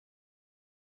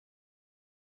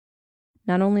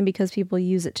not only because people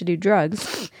use it to do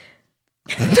drugs.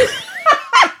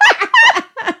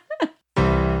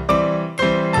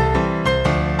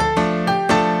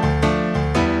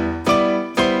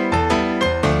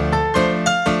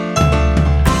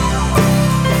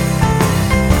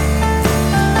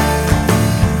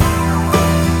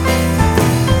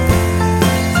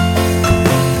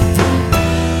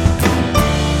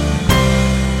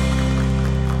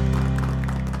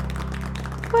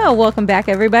 Well, welcome back,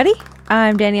 everybody.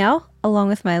 I'm Danielle, along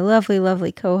with my lovely,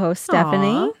 lovely co-host, Stephanie.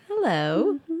 Aw,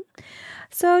 hello.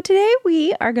 So today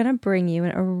we are going to bring you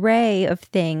an array of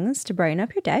things to brighten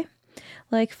up your day,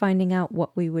 like finding out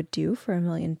what we would do for $1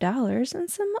 million and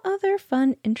some other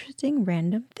fun, interesting,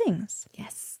 random things.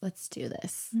 Yes, let's do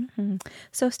this.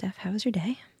 So, Steph, how was your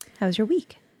day? How was your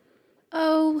week?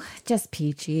 Oh, just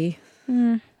peachy.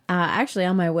 Actually,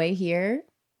 on my way here,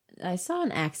 I saw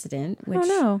an accident, which,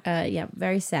 yeah,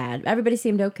 very sad. Everybody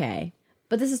seemed okay.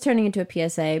 But this is turning into a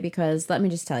PSA because let me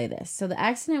just tell you this. So the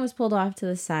accident was pulled off to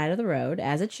the side of the road,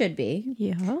 as it should be.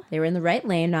 Yeah. They were in the right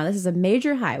lane. Now, this is a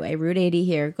major highway. Route 80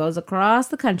 here goes across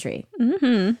the country.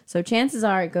 So chances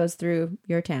are it goes through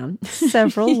your town.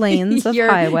 Several lanes of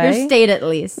highway. Your state, at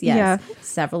least, yes. Yeah.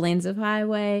 Several lanes of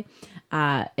highway.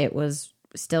 It was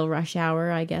still rush hour,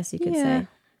 I guess you could say.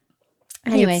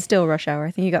 Anyway, it's still rush hour.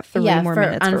 I think you got 3 more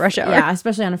minutes for rush hour. Yeah,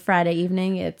 especially on a Friday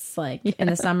evening. It's like in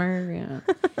the summer.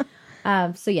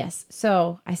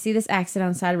 So I see this accident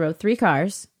on the side of the road, 3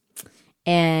 cars,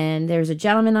 and there's a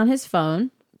gentleman on his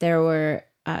phone. There were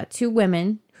 2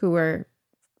 women who were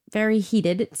very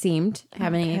heated, it seemed,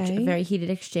 having a very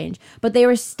heated exchange. But they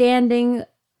were standing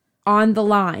on the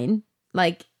line,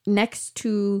 like next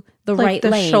to the right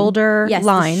lane. Shoulder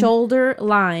line. The shoulder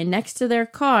line next to their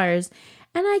cars.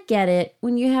 And I get it.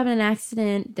 When you have an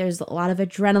accident, there's a lot of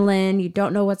adrenaline. You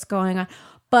don't know what's going on.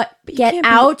 But get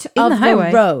out of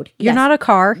the road. You're not a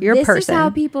car. You're a person. This is how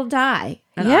people die.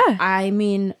 And yeah. I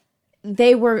mean,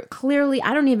 they were clearly,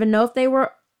 I don't even know if they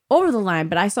were over the line,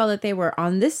 but I saw that they were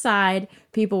on this side.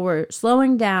 People were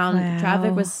slowing down. Wow. The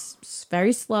traffic was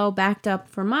very slow, backed up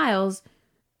for miles.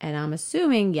 And I'm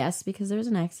assuming, yes, because there was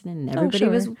an accident and everybody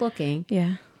was looking.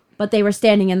 Yeah. But they were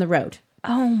standing in the road.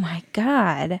 Oh my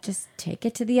God. Just take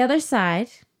it to the other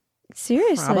side.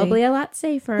 Seriously. Probably a lot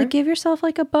safer. Like give yourself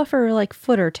like a buffer, like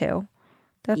foot or 2.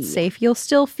 That's safe. You'll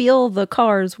still feel the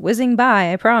cars whizzing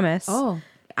by, I promise. Oh,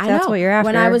 I That's know. what you're after.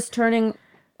 When I was turning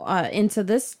into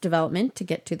this development to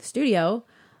get to the studio,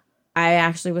 I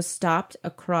actually was stopped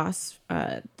across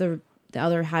the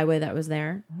other highway that was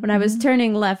there. When I was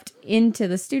turning left into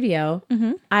the studio,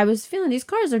 I was feeling these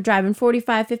cars are driving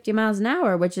 45, 50 miles an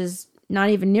hour, which is not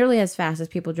even nearly as fast as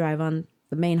people drive on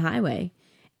the main highway.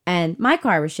 And my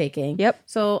car was shaking. Yep.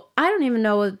 So I don't even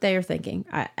know what they were thinking.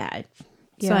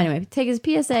 So anyway, take his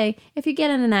PSA. If you get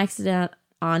in an accident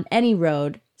on any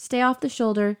road, stay off the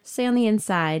shoulder, stay on the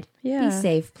inside. Yeah. Be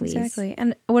safe, please. Exactly.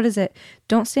 And what is it?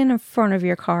 Don't stand in front of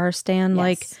your car. Stand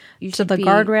You to the should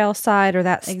guardrail side or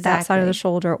that side of the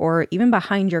shoulder, or even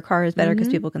behind your car is better because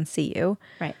people can see you.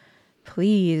 Right.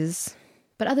 Please.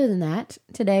 But other than that,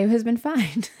 today has been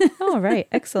fine. All right.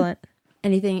 Excellent.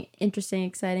 Anything interesting,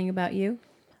 exciting about you?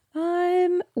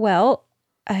 Well,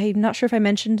 I'm not sure if I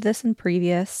mentioned this in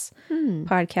previous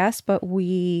podcasts, but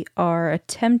we are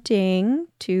attempting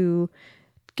to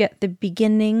get the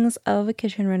beginnings of a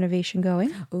kitchen renovation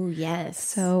going. Oh, yes.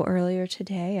 So earlier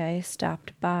today, I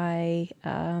stopped by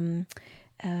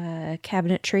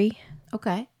cabinetry.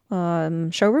 Okay.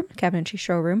 Cabinetry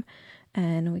showroom.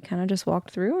 And we kind of just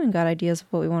walked through and got ideas of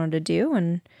what we wanted to do.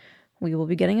 And we will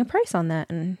be getting a price on that.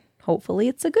 And hopefully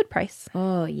it's a good price.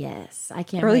 Oh, yes. I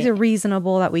can't Or at least wait. a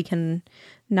reasonable that we can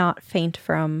not faint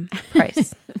from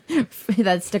price.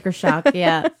 That sticker shock,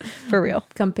 yeah. For real.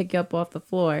 Come pick you up off the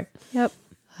floor. Yep.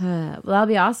 Well, that'll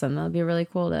be awesome. That'll be a really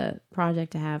cool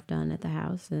project to have done at the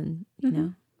house. And, you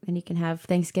know, and you can have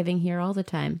Thanksgiving here all the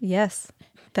time. Yes.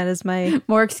 That is my...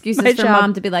 More excuses my for job.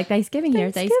 Mom to be like, Thanksgiving here.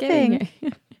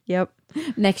 Yep.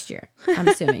 Next year. I'm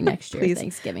assuming next year Please.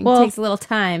 Thanksgiving. Well, it takes a little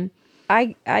time.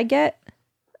 I've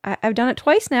done it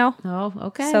twice now. Oh,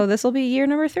 okay. So this will be year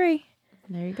number 3.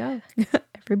 There you go.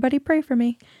 Everybody pray for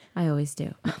me. I always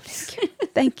do.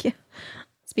 Thank you.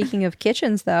 Speaking of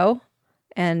kitchens, though,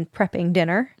 and prepping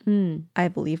dinner, I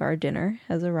believe our dinner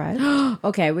has arrived.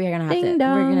 Okay, we're gonna Ding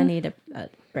dong. we're gonna need a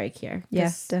break here.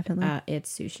 Yes, definitely.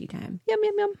 It's sushi time. Yum,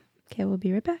 yum, yum. Okay, we'll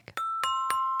be right back.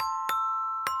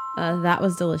 That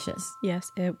was delicious.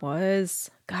 Yes, it was.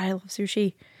 God, I love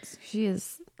sushi. Sushi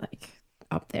is like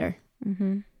up there.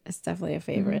 It's definitely a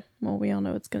favorite. Well, we all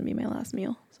know it's going to be my last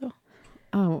meal, so.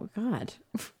 Oh God.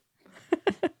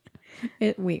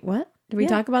 Wait, what? Did we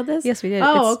talk about this? Yes, we did.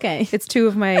 Oh, okay. It's two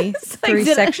of my three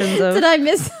sections of. Did I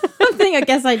miss something? I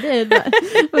guess I did. But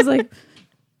I was like,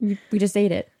 we just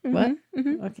ate it. What?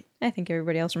 Okay. I think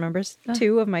everybody else remembers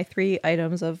two of my 3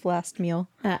 items of last meal.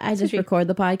 I just record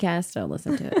the podcast. Don't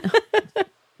listen to it.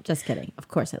 Just kidding. Of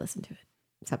course I listen to it.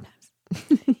 Sometimes.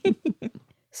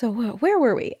 So where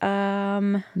were we?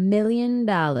 $1 million.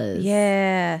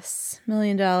 Yes, $1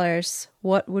 million.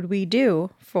 What would we do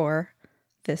for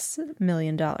this $1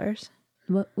 million?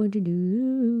 What would you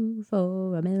do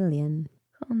for $1 million?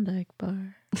 Klondike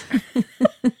bar.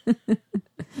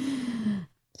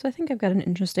 So I think I've got an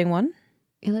interesting one.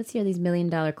 Yeah, let's hear these $1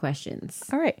 million questions.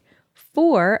 All right.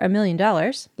 For $1 million,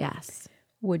 Yes.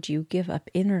 would you give up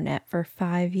internet for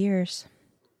 5 years?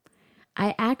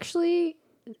 I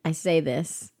say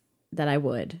this, that I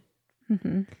would.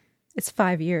 It's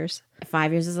 5 years.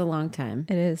 5 years is a long time.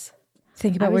 It is.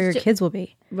 Think about where your kids will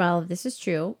be. Well, this is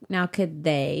true. Now, could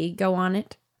they go on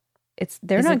it?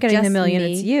 They're Is not it getting the just million.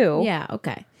 me? It's you. Yeah,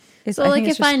 okay. I think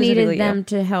it's if just I needed specifically them you.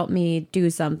 to help me do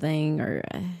something or...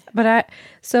 But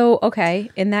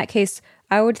okay, in that case,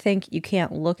 I would think you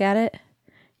can't look at it.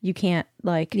 You can't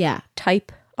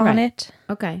type on Right. it.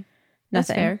 Okay. That's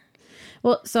Nothing. fair.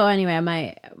 Well, so anyway,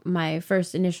 my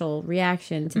first initial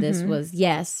reaction to this was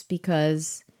yes,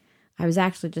 because I was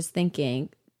actually just thinking,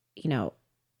 I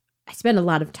spend a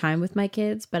lot of time with my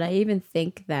kids, but I even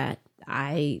think that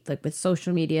with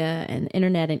social media and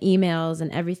internet and emails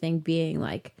and everything being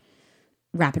like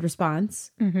rapid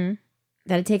response,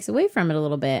 that it takes away from it a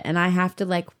little bit. And I have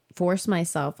to force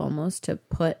myself almost to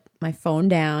put my phone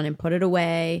down and put it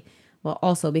away. Well,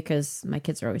 also because my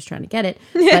kids are always trying to get it.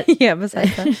 But, Yeah,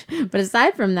 besides that. but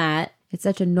aside from that, it's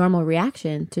such a normal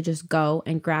reaction to just go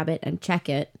and grab it and check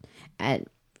it. And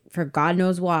for God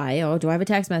knows why. Oh, do I have a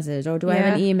text message? Oh, do I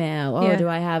have an email? Oh, do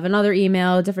I have another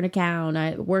email, a different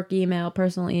account, work email,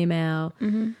 personal email?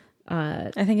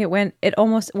 I think it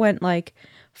almost went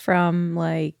from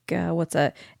what's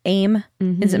AIM,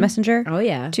 Instant Messenger? Oh,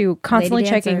 yeah. To constantly Lady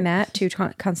checking Dancer. that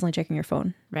to constantly checking your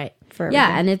phone. Right. For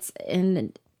yeah, everything.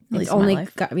 and least it's in my only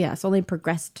life. it's only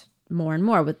progressed more and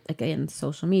more with again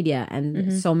social media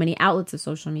and so many outlets of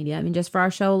social media. I mean, just for our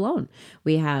show alone,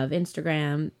 we have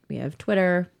Instagram, we have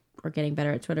Twitter. We're getting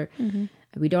better at Twitter.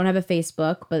 We don't have a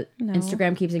Facebook, but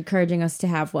Instagram keeps encouraging us to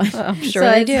have one. I'm sure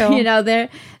they do.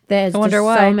 There's I wonder just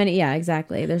why. so many. Yeah,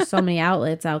 exactly. There's so many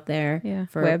outlets out there Yeah.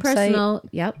 for Website. personal.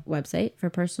 Yep, website for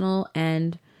personal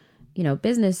and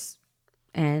business.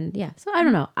 And yeah, so I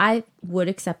don't know. I would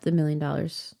accept the $1 million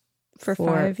For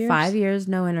 5 years? 5 years,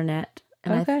 no internet.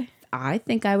 And Okay. I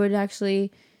think I would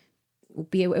actually it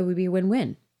would be a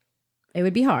win-win. It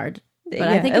would be hard. But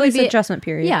I think at it would least be adjustment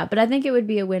period. Yeah, but I think it would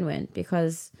be a win-win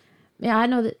because I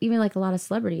know that even a lot of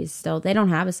celebrities still they don't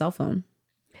have a cell phone.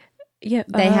 Yeah.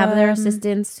 They have their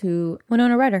assistants who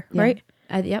Winona Ryder, right?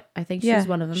 I think she's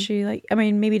one of them. She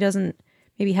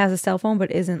maybe has a cell phone,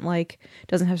 but isn't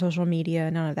doesn't have social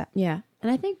media, none of that. Yeah. And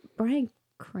I think Bryan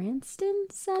Cranston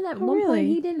said at one really? point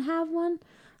he didn't have one.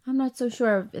 I'm not so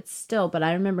sure if it's still, but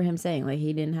I remember him saying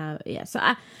he didn't have. Yeah.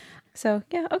 So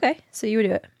yeah, okay. So you would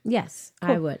do it. Yes,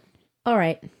 I would. All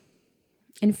right.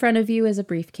 In front of you is a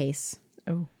briefcase.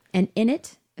 Oh. And in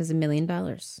it is $1 million.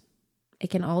 It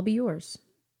can all be yours.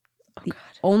 Oh The God.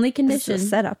 only This condition. is a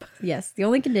setup. Yes. The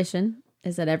only condition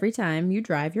is that every time you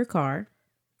drive your car,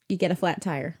 you get a flat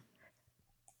tire.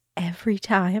 Every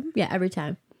time. Yeah, every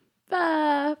time.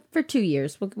 For 2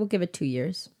 years. We'll give it 2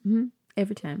 years.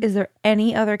 Every time. Is there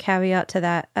any other caveat to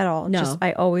that at all? No.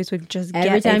 I always would just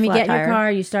Every get time a you flat get in tire. your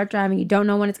car, you start driving, you don't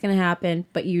know when it's going to happen,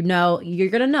 but you're going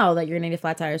to know that you're going to need a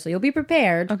flat tire. So you'll be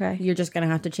prepared. Okay. You're just going to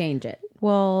have to change it.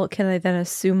 Well, can I then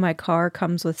assume my car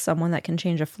comes with someone that can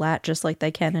change a flat just like they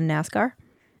can in NASCAR?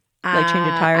 Change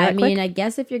a tire that quick? I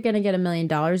guess if you're going to get $1 million,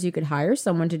 you could hire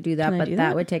someone to do that, Can I but do that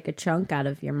that? would take a chunk out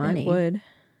of your money. It would.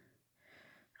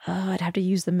 Oh, I'd have to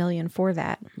use the $1 million for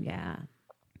that. Yeah.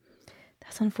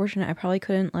 That's unfortunate. I probably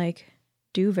couldn't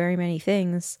do very many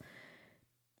things.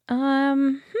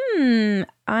 I'm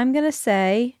gonna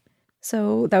say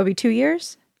so that would be 2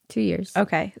 years. 2 years.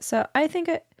 Okay, so I think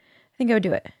I would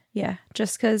do it. Yeah,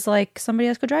 just because somebody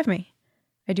else could drive me.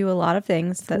 I do a lot of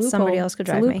things that somebody else could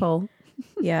drive me. Loophole.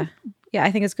 Yeah,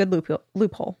 I think it's a good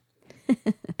loophole.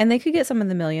 And they could get some of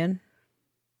the $1 million.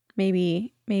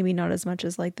 Maybe not as much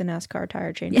as the NASCAR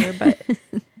tire changer, but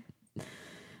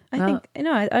I think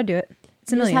I'd do it.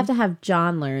 It's $1 You just million. have to have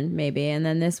John learn, maybe, and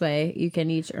then this way you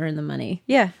can each earn the money.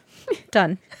 Yeah,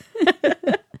 done.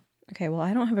 Okay, well,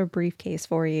 I don't have a briefcase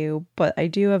for you, but I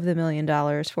do have the $1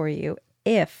 million for you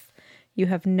if you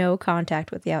have no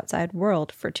contact with the outside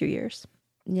world for 2 years.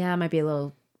 Yeah, it might be a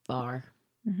little far.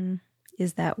 Is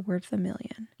is that worth $1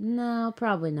 million? No,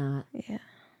 probably not. Yeah.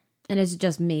 And it's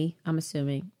just me, I'm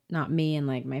assuming. Not me and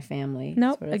like my family.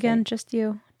 Nope. sort of Again, thing. just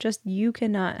you. Just you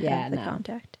cannot Yeah, have the no.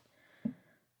 contact.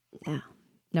 No.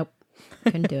 Nope.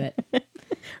 Couldn't do it. Would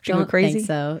you Don't go crazy? think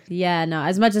so. Yeah, no.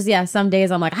 As much as some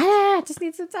days I'm like, I just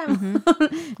need some time.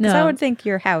 Because No. I would think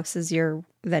your house is your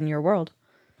world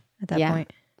at that Yeah.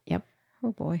 point. Yep.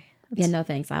 Oh boy. Yeah, no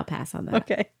thanks. I'll pass on that.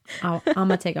 Okay. I'm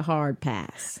gonna take a hard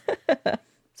pass.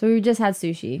 So we just had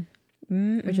sushi,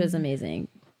 which was amazing.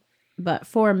 But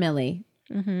for $1 million,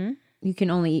 you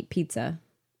can only eat pizza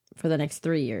for the next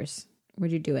 3 years.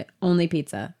 Would you do it? Only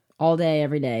pizza. All day,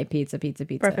 every day. Pizza, pizza,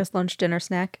 pizza. Breakfast, lunch, dinner,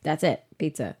 snack. That's it.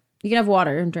 Pizza. You can have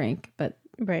water and drink, but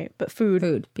Right. But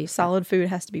food. pizza. Solid food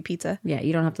has to be pizza. Yeah,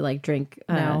 you don't have to like drink.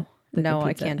 No. liquid No, I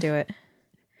pizza. can't do it.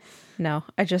 No.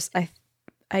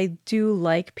 I do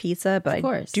like pizza, but I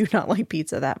course. do not like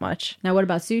pizza that much. Now, what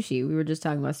about sushi? We were just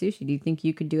talking about sushi. Do you think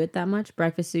you could do it that much?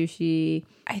 Breakfast sushi,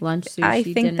 lunch sushi, I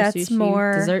think dinner that's sushi,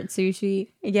 more- dessert sushi.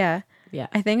 Yeah. Yeah.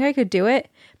 I think I could do it,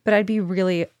 but I'd be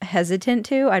really hesitant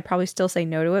to. I'd probably still say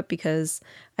no to it because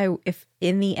if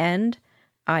in the end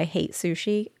I hate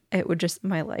sushi, it would just,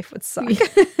 my life would suck.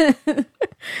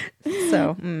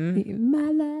 So,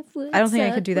 My life would I don't think I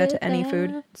could suck do that to any food.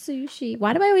 without Sushi.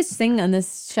 Why do I always sing on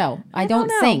this show? I don't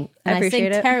know. sing. I And I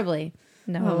appreciate sing it. terribly.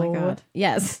 no. Oh my god.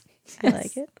 Yes. I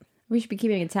like it. We should be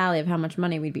keeping a tally of how much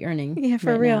money we'd be earning. Yeah,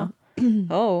 for right real. now.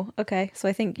 Oh, okay. So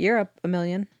I think you're up $1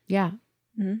 million. Yeah.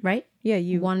 Right? Yeah,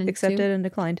 you One and accepted two? and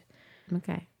declined.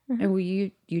 Okay. And will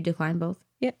you decline both?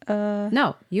 Yeah.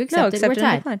 No, you accepted. accepted We're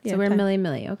and tied. declined. Yeah, So we're tied.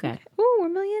 million. Okay. Oh, we're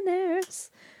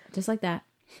millionaires. Just like that.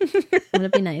 Wouldn't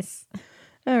it be nice?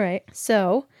 All right.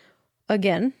 So,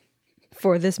 again,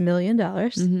 for this $1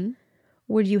 million,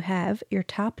 would you have your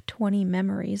top 20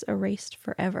 memories erased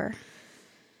forever?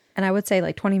 And I would say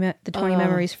like 20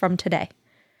 memories from today.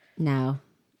 No.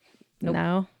 Nope.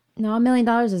 No, No, $1 million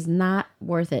is not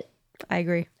worth it. I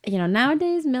agree. You know,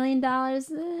 nowadays, $1 million. I not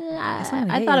gonna thought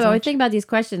get you about as when we much. think about these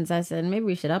questions. I said maybe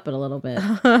we should up it a little bit.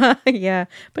 Yeah,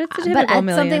 but it's a But typical at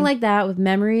million. something like that with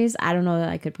memories, I don't know that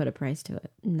I could put a price to it.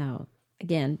 No,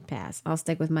 again, pass. I'll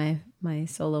stick with my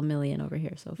solo $1 million over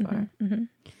here so far.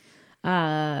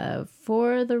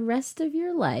 For the rest of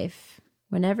your life,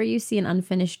 whenever you see an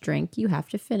unfinished drink, you have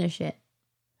to finish it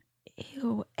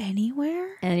Ew, anywhere?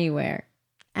 anywhere.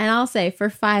 And I'll say for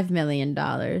 $5 million,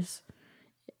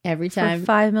 every For time.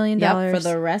 $5 million Yep, for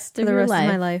the rest of for the your rest life.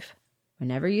 of my life.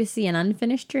 Whenever you see an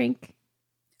unfinished drink,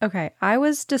 Okay, I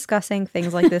was discussing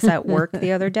things like this at work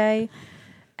the other day,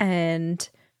 and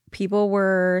people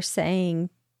were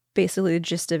saying basically the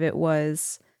gist of it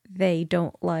was they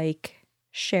don't like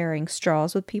sharing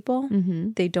straws with people.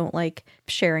 They don't like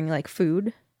sharing like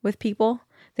food with people.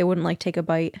 They wouldn't like take a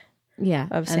bite yeah,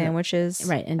 of and- sandwiches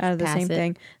right, and out of the pass same it.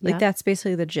 thing. Like Yep. that's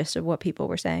basically the gist of what people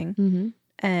were saying.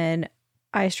 And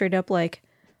I straight up like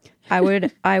I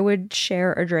would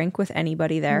share a drink with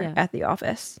anybody there Yeah. at the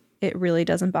office. It really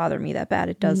doesn't bother me that bad.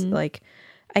 It does like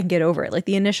I can get over it. Like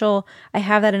I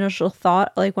have that initial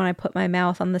thought like when I put my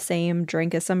mouth on the same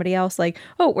drink as somebody else, like,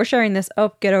 oh, we're sharing this.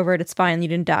 Oh, get over it. It's fine. You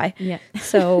didn't die. Yeah.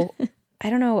 So I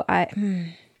don't know.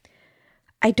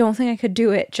 I don't think I could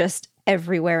do it just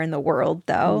everywhere in the world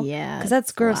though. Yeah, Because that's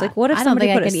it's a gross. lot. Like what if I don't somebody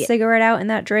think I put a could eat- cigarette out in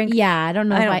that drink? Yeah, I don't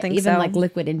know I if don't I think even so. like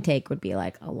liquid intake would be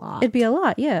like a lot. It'd be a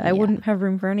lot. Yeah. I wouldn't have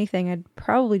room for anything. I'd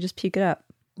probably just puke it up.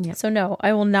 Yep. So no,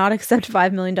 I will not accept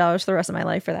 $5 million for the rest of my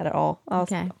life for that at all.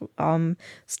 Okay.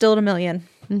 Still at $1 million.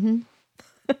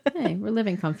 Hey, we're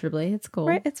living comfortably. It's cool.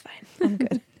 Right? It's fine. I'm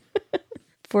good.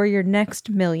 For your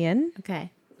next $1 million,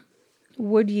 Okay.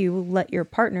 would you let your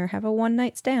partner have a one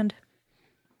night stand?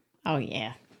 Oh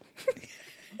yeah.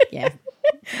 Yeah.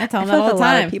 I tell them feel that all like the a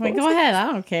lot of time. people- Like, go ahead.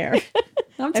 I don't care.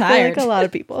 I'm I feel tired. like a lot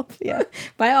of people. Yeah.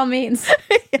 By all means.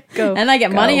 Go. And I get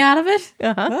Go. money out of it.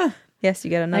 Uh-huh. Yes,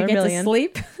 you get I another get $1 million. to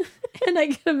sleep. And I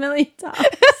get $1 million.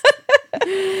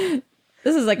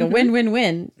 This is like a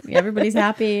win-win-win. Everybody's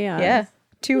happy. Yeah.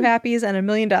 2 happies and $1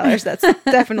 million. That's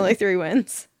definitely 3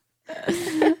 wins.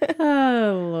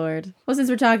 Oh, Lord. Well, since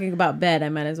we're talking about bed, I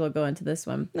might as well go into this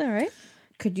one. All right.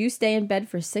 Could you stay in bed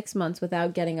for 6 months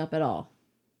without getting up at all?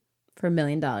 For $1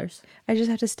 million. I just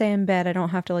have to stay in bed. I don't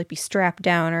have to like be strapped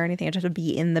down or anything. I just have to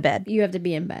be in the bed. You have to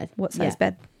be in bed. What size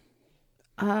bed?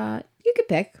 You could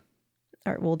pick.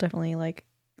 Or well, definitely like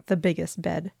the biggest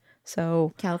bed.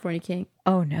 So, California King.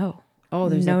 oh no. Oh,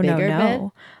 there's no, a bigger no, bed?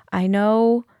 no. I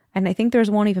know, and I think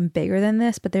there's one even bigger than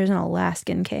this, but there's an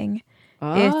Alaskan king.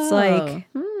 It's like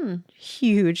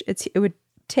huge. It would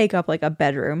take up like a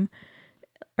bedroom,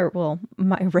 or well,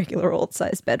 my regular old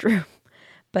size bedroom.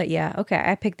 But yeah, okay,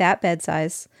 I picked that bed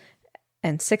size,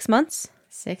 and 6 months.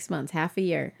 6 months, half a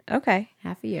year. Okay.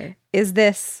 Half a year. Is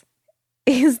this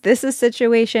a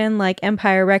situation like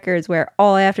Empire Records where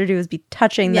all I have to do is be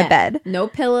touching the bed? No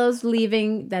pillows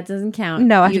leaving. That doesn't count.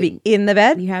 No, I have to be in the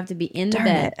bed? You have to be in the Darn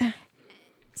bed. it.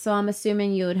 So I'm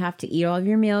assuming you would have to eat all of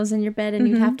your meals in your bed and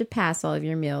you'd have to pass all of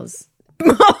your meals.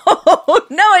 Oh,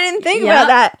 no, I didn't think about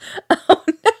that. Oh,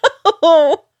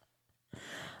 no.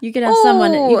 You could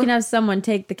have someone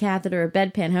take the catheter or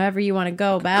bedpan, however you want to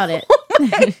go about it. Oh,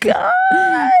 my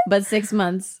God. But 6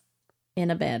 months in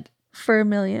a bed. For $1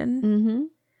 million. Mm-hmm.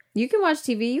 You can watch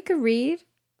TV. You can read.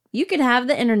 You could have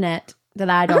the internet that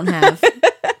I don't have.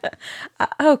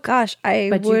 Oh, gosh.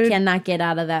 But you cannot get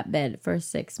out of that bed for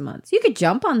 6 months. You could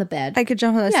jump on the bed. I could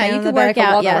jump on the Yeah, stand you on the could bed. I work could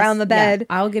out. walk Yes. around the bed. Yeah,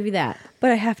 I'll give you that.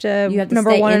 But I have to, You have to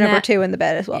number stay 1 and in number that- 2 in the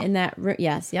bed as well. In that,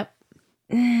 yes, yep.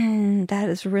 That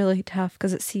is really tough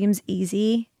because it seems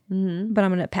easy, but I'm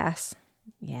going to pass.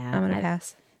 Yeah. I'm going to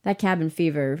pass. That cabin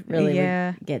fever really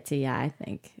Yeah. would get to you, I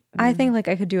think. I think like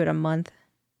I could do it a month,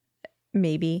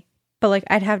 maybe. But like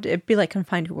it'd be like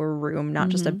confined to a room, not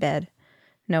just a bed.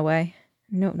 No way.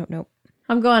 Nope.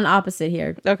 I'm going opposite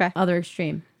here. Okay. Other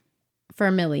extreme. For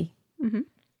a milli. Mhm.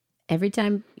 Every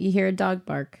time you hear a dog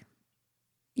bark,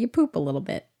 you poop a little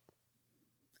bit.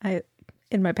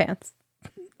 In my pants.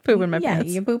 Poop in my Yeah,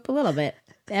 pants. you poop a little bit.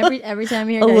 Every time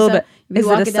you hear A little bit. You be Is it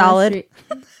a walking down the solid? street-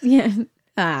 Yeah.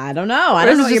 I don't know. I Or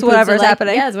don't is know it what just your poops whatever's are like.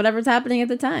 happening? Yeah, it's whatever's happening at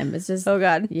the time. It's just Oh,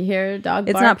 God. you hear a dog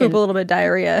It's bark. not poop, a little bit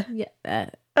diarrhea. Yeah.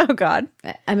 Oh, God.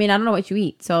 I mean, I don't know what you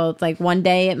eat. So it's like one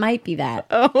day it might be that.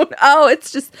 Oh,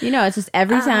 it's just. It's just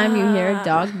every time you hear a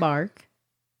dog bark,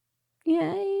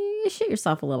 yeah, you shit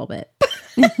yourself a little bit.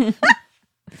 You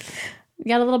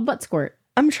got a little butt squirt.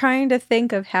 I'm trying to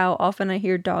think of how often I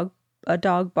hear a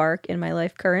dog bark in my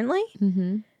life currently.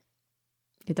 Mm-hmm.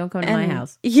 You don't come to my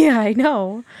house. Yeah, I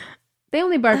know. They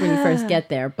only bark when you first get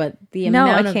there, but the No,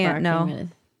 amount I of can't, barking no. is...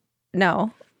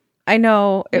 No. I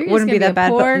know it You're just wouldn't be gonna that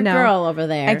bad, a poor but no. girl over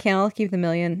there. I can't. I'll keep the $1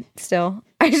 million still.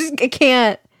 I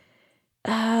can't.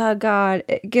 Oh, God.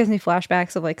 It gives me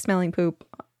flashbacks of like smelling poop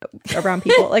around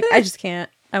people. Like, I just can't.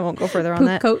 I won't go further on Poop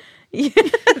that. coat. Yeah,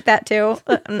 that too.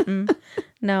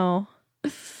 No.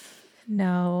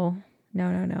 No.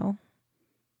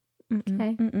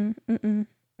 Okay.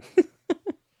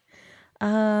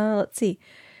 Let's see.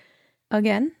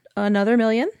 Again, another $1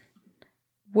 million.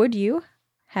 Would you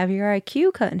have your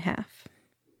IQ cut in half?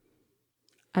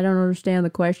 I don't understand the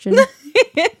question.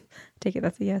 Take it.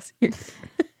 That's a yes.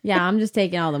 Yeah, I'm just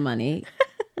taking all the money.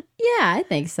 Yeah, I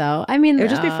think so. I mean, It would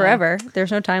just be forever.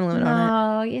 There's no time limit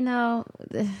on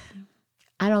it.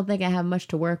 I don't think I have much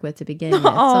to work with to begin with. So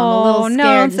Oh, I'm a little scared no,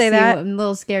 don't to say see that. I'm a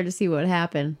little scared to see what would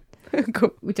happen. it.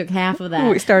 Cool. We took half of We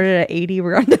that. started at 80.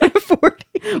 We're on down to 40.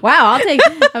 Wow,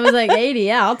 I was like 80.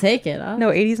 Yeah, I'll take it. No,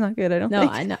 80's not good. I don't No,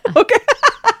 think. I know. Okay.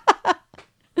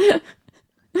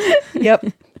 Yep.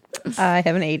 I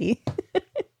have an 80.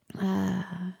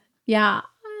 Yeah,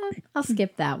 I'll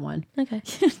skip that one. Okay.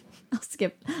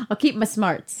 I'll keep my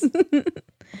smarts.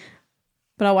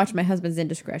 But I'll watch my husband's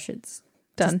indiscretions.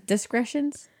 Done. Just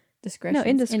discretions? No,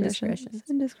 indiscretions.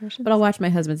 Indiscretions. But I'll watch my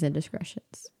husband's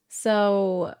indiscretions.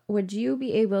 So, would you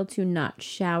be able to not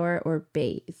shower or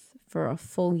bathe for a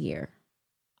full year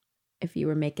if you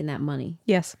were making that money?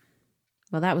 Yes.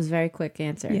 Well, that was a very quick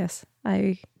answer. Yes.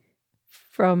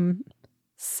 From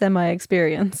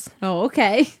semi-experience. Oh,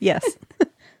 okay. Yes.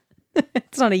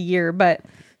 It's not a year, but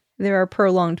there are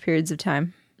prolonged periods of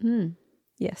time.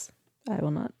 Yes. I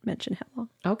will not mention how long.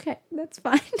 Okay, that's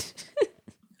fine.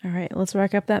 All right, let's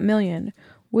rack up that $1 million.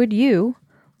 Would you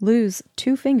lose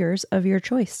 2 fingers of your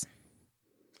choice?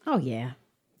 Oh, yeah.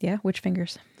 Yeah, which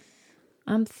fingers?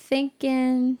 I'm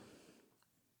thinking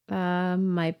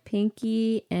my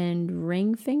pinky and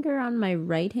ring finger on my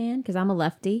right hand because I'm a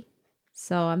lefty.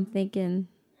 So I'm thinking...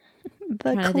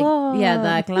 The trying to claw. think,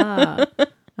 yeah, the claw.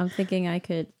 I'm thinking I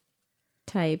could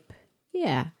type.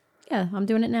 Yeah, I'm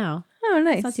doing it now. Oh,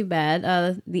 nice. It's not too bad.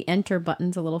 The enter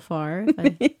button's a little far.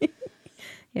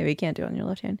 Yeah, but you can't do it on your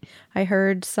left hand. I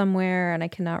heard somewhere, and I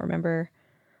cannot remember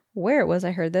where it was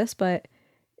I heard this, but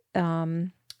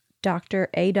doctor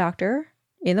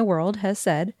in the world has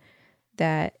said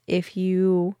that if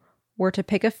you were to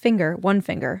pick one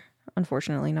finger,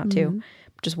 unfortunately not two,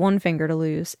 just one finger to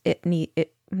lose, it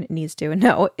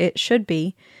should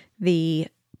be the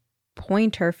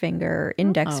pointer finger,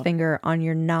 index finger on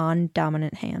your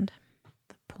non-dominant hand.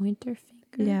 The pointer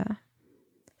finger? Yeah.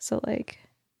 So like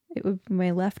it would be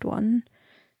my left one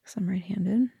because I'm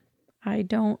right-handed. I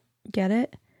don't get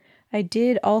it. I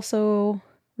did also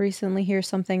recently hear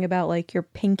something about like your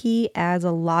pinky adds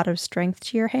a lot of strength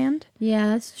to your hand. Yeah,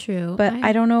 that's true. But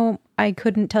I don't know. I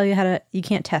couldn't tell you you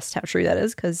can't test how true that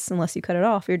is because unless you cut it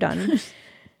off, you're done.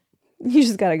 You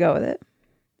just got to go with it.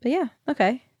 But yeah,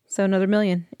 okay. So another $1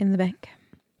 million in the bank.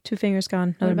 2 fingers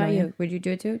gone. What Another about million. you? Would you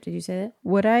do it too? Did you say that?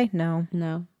 Would I? No.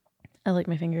 No. I like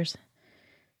my fingers.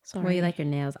 Sorry. Well, you like your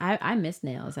nails. I miss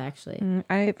nails, actually.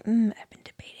 I've been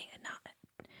debating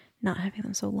not having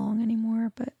them so long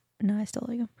anymore, but no, I still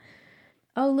like them.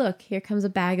 Oh, look. Here comes a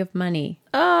bag of money.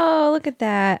 Oh, look at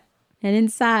that. And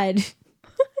inside,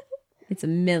 it's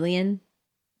 1 million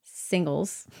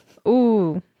singles.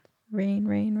 Ooh. Rain,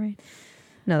 rain, rain.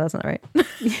 No, that's not right.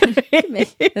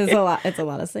 It's a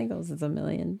lot of singles. It's 1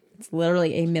 million. It's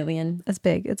literally $1 million. That's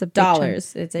big. It's a big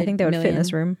dollars. chunk. It's I think that would fit in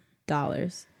this room.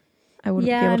 Dollars. I wouldn't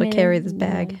be able to carry this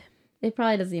bag. Yeah. It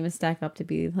probably doesn't even stack up to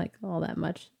be like all that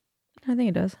much. I think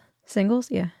it does. Singles?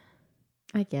 Yeah.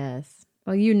 I guess.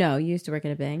 Well, you used to work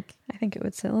at a bank. I think it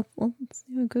would say. Let's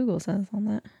see what Google says on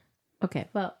that. Okay.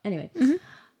 Well, anyway. Mm-hmm.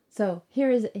 So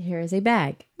here is a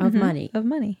bag of money. Of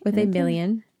money. With $1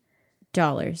 million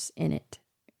in it.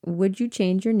 Would you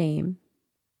change your name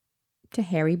to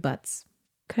Harry Butts?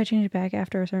 Could I change it back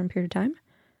after a certain period of time?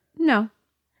 No.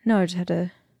 No, I just had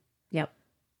to. Yep.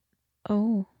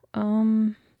 Oh.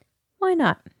 Why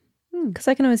not? Because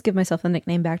I can always give myself a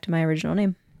nickname back to my original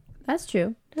name. That's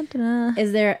true. Dun-dun-dun.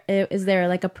 Is there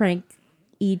like a prank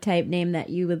type name that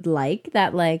you would like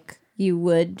that like you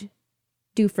would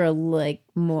do for like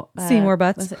more Seymour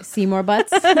Butts? Seymour Butts.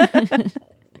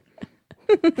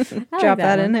 Drop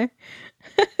that in there.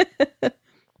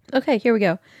 Okay, here we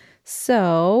go.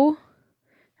 So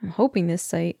I'm hoping this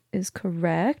site is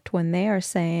correct when they are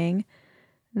saying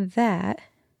that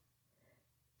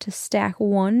to stack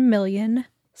 1 million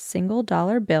single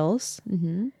dollar bills,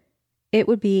 it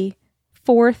would be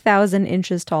 4,000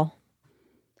 inches tall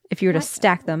if you were to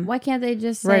stack them. Why can't they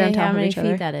just say right on top how of many each feet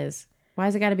other? that is? Why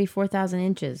has it got to be 4,000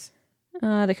 inches?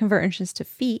 To convert inches to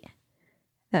feet,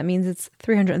 that means it's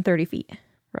 330 feet,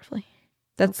 roughly.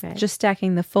 That's Okay. just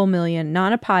stacking the full million,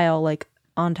 not a pile, like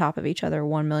on top of each other,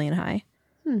 1 million high.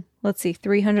 Let's see,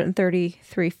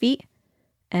 333 feet,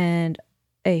 and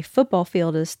a football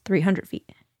field is 300 feet.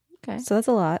 Okay. So that's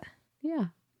a lot. Yeah.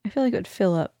 I feel like it would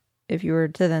fill up if you were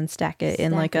to then stack it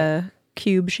in like a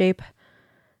cube shape.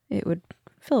 It would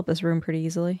fill up this room pretty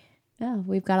easily. Yeah,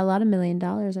 we've got a lot of $1 million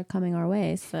are coming our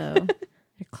way, so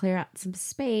to clear out some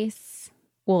space.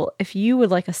 Well, if you would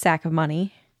like a sack of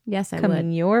money Yes, I coming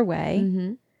would. your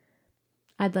way.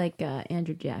 I'd like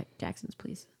Andrew Jackson's,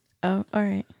 please. Oh, all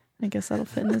right. I guess that'll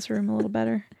fit in this room a little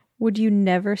better. Would you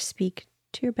never speak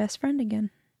to your best friend again?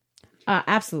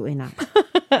 Absolutely not.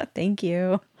 Thank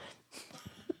you.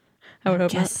 I would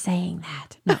hope Just saying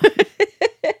that. No.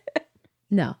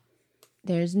 No.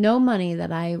 There's no money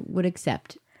that I would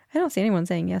accept. I don't see anyone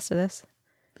saying yes to this.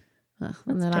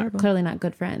 And they're clearly not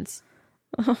good friends.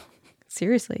 Oh,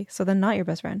 seriously. So then not your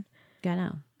best friend. I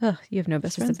know. Ugh, you have no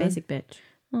best Just friends. a basic bitch.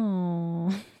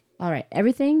 Oh. All right.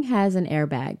 Everything has an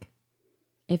airbag.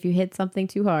 If you hit something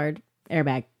too hard,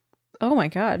 airbag. Oh my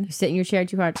God. You sit in your chair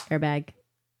too hard, airbag.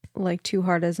 Like too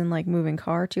hard as in like moving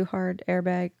car too hard,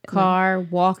 airbag. Car,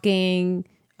 walking,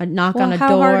 a knock on a how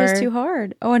door. hard is too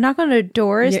hard? Oh, a knock on a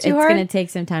door is too hard? It's going to take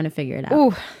some time to figure it out.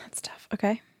 Ooh, that's tough.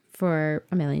 Okay. For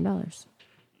 $1 million.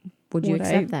 Would you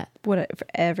accept that? For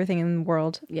everything in the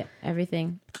world? Yeah,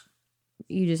 everything.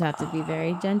 You just have to be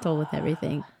very gentle with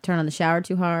everything. Turn on the shower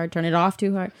too hard. Turn it off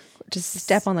too hard. Just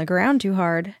step on the ground too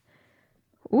hard.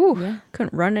 Ooh, Yeah.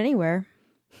 couldn't run anywhere.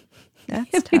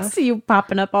 That's I tough. see you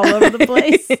popping up all over the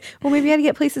place. Well, maybe I had to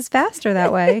get places faster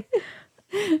that way.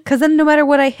 Because then no matter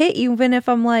what I hit, even if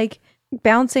I'm like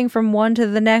bouncing from one to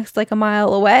the next like a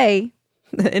mile away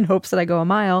in hopes that I go a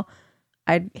mile,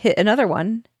 I'd hit another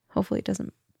one. Hopefully it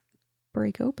doesn't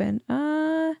break open.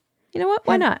 You know what?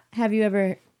 Why not? Have you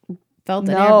ever felt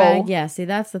an No. airbag? Yeah, see,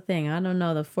 that's the thing. I don't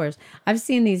know the force. I've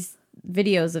seen these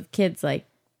videos of kids like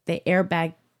they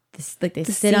airbag, like they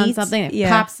sit on seats? something, it Yeah.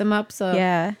 pops them up. So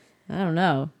Yeah. I don't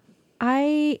know.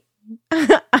 I would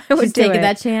Just do taking it.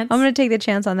 that chance. I'm going to take the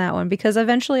chance on that one because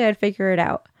eventually I'd figure it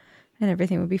out and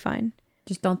everything would be fine.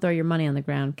 Just don't throw your money on the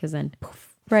ground because then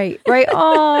poof. Right.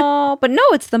 Oh, but no,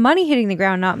 it's the money hitting the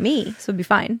ground, not me. So it'd be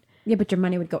fine. Yeah, but your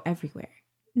money would go everywhere.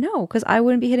 No, because I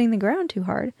wouldn't be hitting the ground too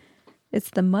hard. It's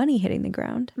the money hitting the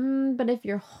ground. But if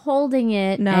you're holding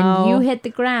it No. and you hit the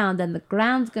ground, then the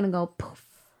ground's going to go poof.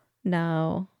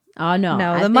 No. Oh, no.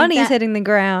 No, I the think money's hitting the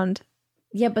ground.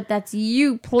 Yeah, but that's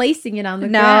you placing it on the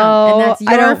No, ground. And that's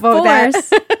your I don't vote that.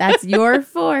 force. That's your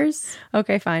force.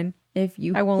 Okay, fine. If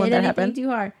you I won't let hit that anything happen. too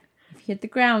hard, if you hit the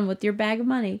ground with your bag of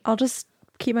money. I'll just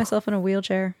keep myself in a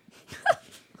wheelchair.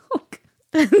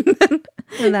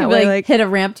 And that You'd way, be like, hit a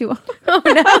ramp too hard.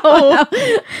 oh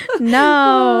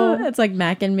no, no, It's like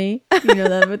Mac and Me. You know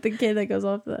that with the kid that goes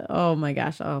off the. Oh my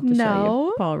gosh! I'll have to show No.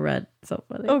 you. Paul Rudd. So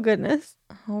funny. oh goodness.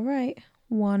 All right,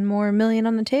 one more million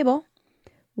on the table.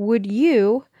 Would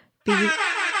you be? Oh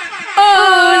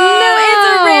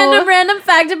no! It's a random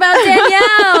fact about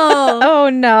Danielle. Oh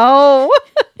no.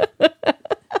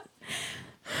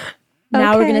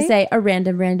 Now we're Okay. gonna say a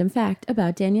random fact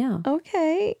about Danielle.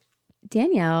 Okay,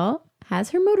 Danielle has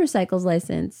her motorcycle's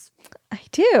license, I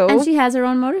do. and she has her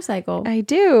own motorcycle. I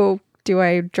do. Do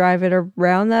I drive it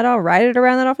around that? Ride it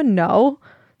around that often? No.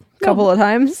 A couple of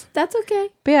times. That's okay,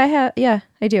 But yeah, I have. Yeah,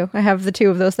 I do. I have the two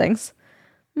of those things.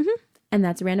 and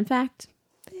that's a random fact.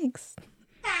 Thanks.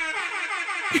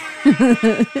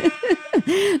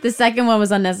 The second one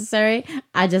was unnecessary.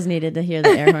 I just needed to hear the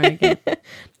air horn again.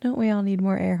 Don't we all need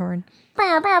more air horn?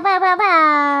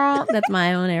 That's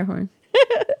my own air horn.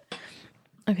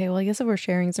 Okay, well, I guess if we're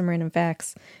sharing some random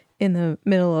facts in the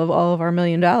middle of all of our $1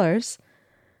 million,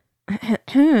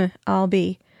 I'll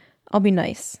be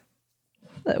nice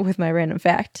with my random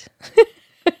fact.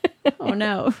 Oh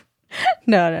no,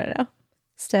 No.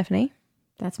 Stephanie,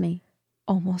 that's me.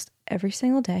 almost every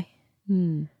single day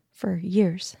for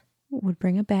years would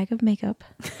bring a bag of makeup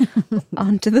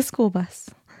onto the school bus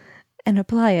and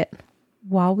apply it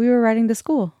while we were riding to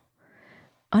school,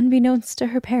 unbeknownst to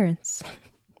her parents.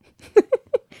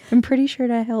 I'm pretty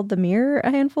sure I held the mirror a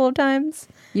handful of times.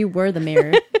 You were the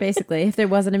mirror, basically. If there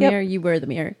wasn't a mirror, you were the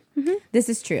mirror. This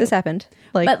is true. This happened.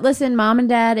 Like, But listen, Mom and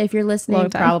Dad, if you're Long listening,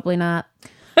 time. probably not.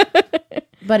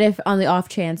 But if on the off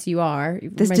chance you are,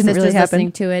 This my didn't really sister's happen.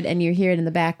 listening to it and you hear it in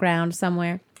the background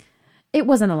somewhere, it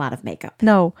wasn't a lot of makeup.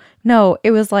 no,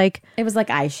 it was like It was like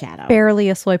eyeshadow. barely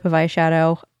a swipe of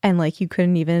eyeshadow, and like you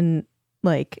couldn't even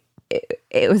like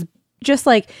it was just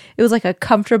like it was like a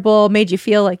comfortable, made you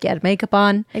feel like you had makeup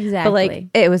on. Exactly.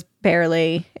 But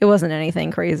like it wasn't anything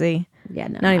crazy. Yeah,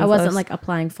 no. Not even I wasn't close. like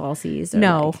applying falsies. Or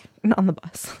No, like- not on the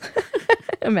bus.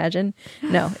 Imagine.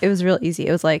 No, it was real easy.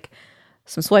 It was like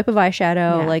some swipe of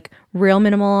eyeshadow, Yeah. like real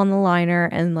minimal on the liner,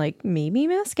 and like maybe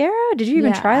mascara. Did you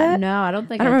even Yeah, try that? No, I don't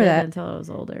think I I, don't did remember that. until I was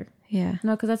older. Yeah.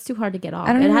 No, because that's too hard to get off.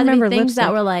 I don't it even had to remember be things that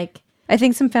lipstick. were like, I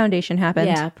think some foundation happened.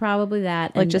 yeah, probably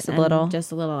that. Like just a little.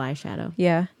 Just a little eyeshadow.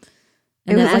 Yeah.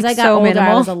 And It then was, as like, I got so older, I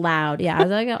minimal. was allowed. Yeah,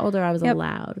 as I got older, I was Yep.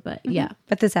 allowed. But yeah,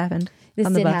 But this happened. this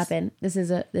on the did bus. happen. This is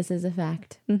a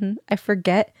fact. I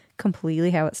forget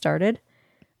completely how it started.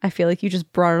 I feel like you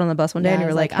just brought it on the bus one day Yeah, and I you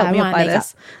were was like, like, help I me want apply makeup.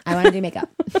 this. I want to do makeup.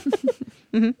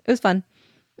 It was fun.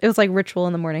 It was like ritual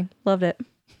in the morning. Loved it.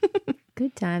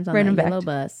 Good times on Random that yellow fact.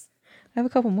 bus. I have a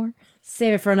couple more.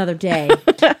 Save it for another day.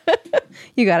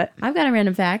 You got it. I've got a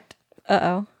random fact.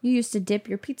 Uh-oh. You used to dip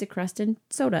your pizza crust in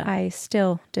soda. I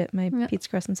still dip my pizza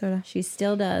crust in soda. She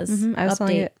still does. I was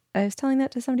telling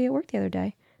that to somebody at work the other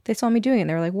day. They saw me doing it and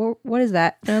they were like, well, what is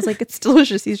that? And I was like, it's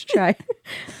delicious. You should try.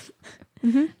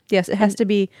 Yes, it has to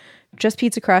be just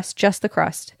pizza crust, just the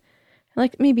crust.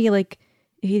 Like maybe like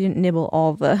if you didn't nibble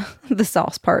all the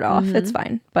sauce part off, it's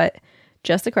fine. But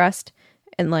just the crust,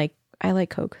 and like I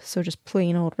like Coke, so just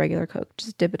plain old regular Coke.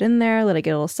 Just dip it in there, let it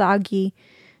get a little soggy,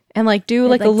 and like do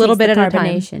like a little takes bit the at a time.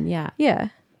 carbonation, Yeah. Yeah.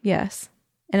 Yes.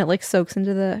 And it like soaks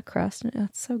into the crust, and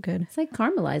it's so good. It's like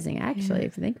caramelizing, actually,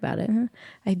 if you think about it.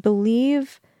 I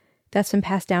believe that's been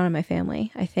passed down in my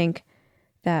family. I think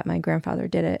that my grandfather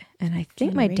did it, and I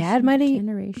think my dad might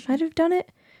Generation. have done it.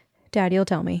 Dad, you'll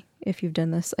tell me if you've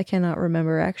done this. I cannot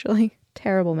remember, actually.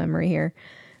 Terrible memory here.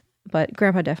 But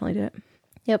Grandpa definitely did it.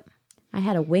 Yep. I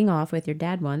had a wing off with your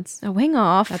dad once. A wing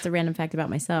off. That's a random fact about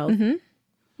myself.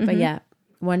 But yeah,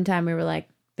 one time we were like,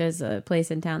 there's a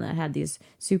place in town that had these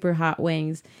super hot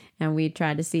wings, and we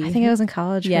tried to see. I think I was in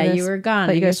college. for Yeah, this, you were gone.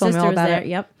 But you and guys your told me sister all was about there. it.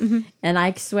 Yep. And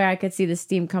I swear I could see the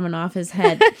steam coming off his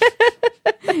head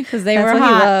because they That's were what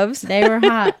he hot. loves. They were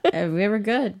hot. And we were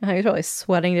good. He was probably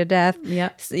sweating to death.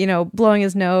 Yep. You know, blowing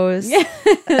his nose.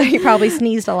 He probably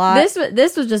sneezed a lot.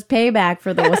 This was just payback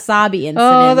for the wasabi incident.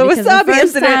 Oh, the because wasabi the first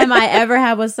incident. time I ever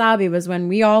had wasabi was when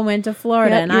we all went to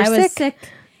Florida, Yep, and you're I was sick. sick.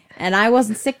 And I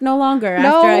wasn't sick no longer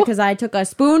No. because I took a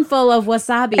spoonful of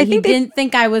wasabi. He think they- didn't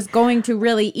think I was going to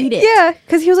really eat it. Yeah,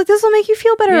 because he was like, this will make you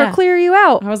feel better Yeah. or clear you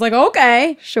out. I was like,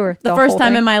 okay. Sure. The first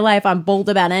time in my life I'm bold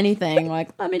about anything. Like,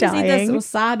 let me just eat this Dying.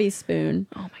 wasabi spoon.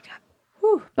 Oh my God.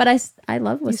 Whew. But I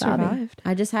love wasabi. survived.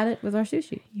 I just had it with our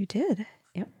sushi. You did.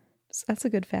 Yep. So that's a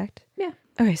good fact. Yeah.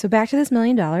 Okay, so back to this $1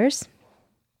 million.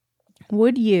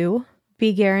 Would you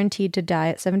be guaranteed to die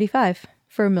at 75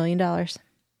 for $1 million?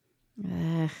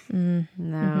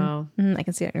 No. I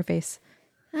can see it on your face.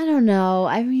 I don't know.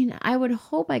 I mean, I would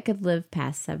hope I could live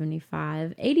past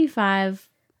 75. 85,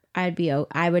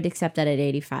 I would accept that at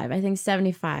 85. I think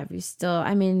 75, you still,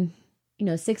 I mean,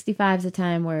 65 is a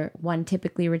time where one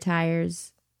typically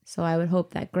retires. So I would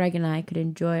hope that Greg and I could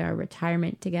enjoy our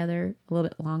retirement together a little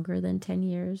bit longer than 10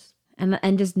 years. And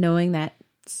just knowing that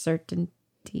certainty.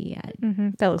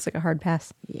 That looks like a hard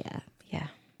pass. Yeah. Yeah.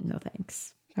 No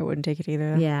thanks. I wouldn't take it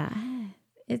either. Yeah.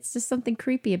 It's just something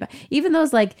creepy about even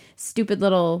those like stupid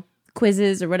little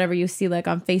quizzes or whatever you see like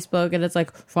on Facebook, and it's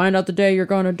like, find out the day you're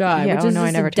going to die, Yeah, which is I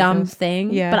just never a take dumb those.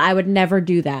 thing. Yeah. But I would never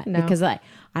do that No. because I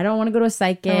don't want to go to a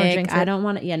psychic. jinx I it. don't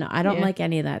want to, I don't Yeah. like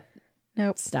any of that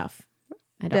Nope. stuff.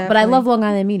 I don't. But I Definitely. love Long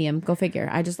Island Medium. Go figure.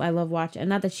 I love watching. And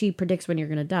not that she predicts when you're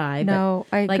going to die. No,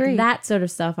 I but agree. like that sort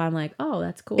of stuff, I'm like, oh,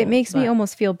 that's cool. It makes me But-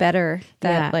 almost feel better that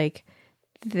Yeah. like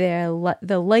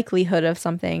the likelihood of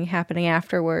something happening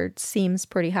afterwards seems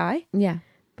pretty high. Yeah.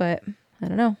 But I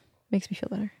don't know. Makes me feel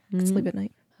better. I can sleep at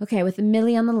night. Okay, with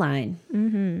Millie on the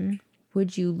line,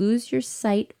 would you lose your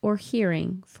sight or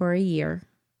hearing for a year?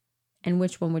 And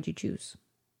which one would you choose?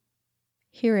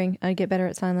 Hearing. I'd get better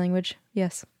at sign language.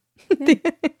 Yes.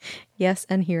 Yes,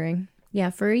 and hearing. Yeah,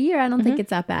 for a year, I don't think it's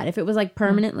that bad. If it was like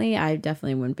permanently, I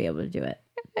definitely wouldn't be able to do it.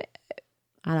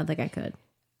 I don't think I could.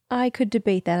 I could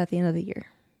debate that at the end of the year.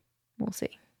 We'll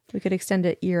see. We could extend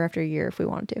it year after year if we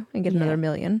wanted to and get another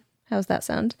million. How's that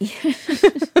sound?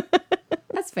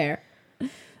 That's fair.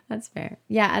 That's fair.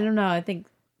 Yeah, I don't know. I think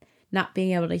not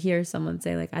being able to hear someone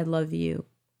say like "I love you"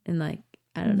 and like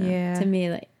I don't know. Yeah. To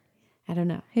me, like I don't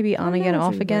know. Maybe I on don't know again, which off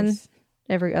would be again worse.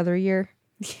 every other year.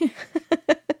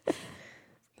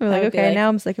 We're That like, would be okay, like- now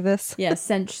I'm sick of this. Yeah,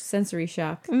 sensory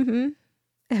shock.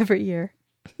 Every year.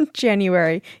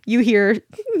 January. You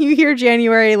hear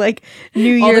January like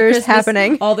New All the Year's Christmas-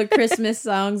 happening. All the Christmas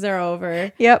songs are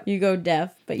over. Yep. You go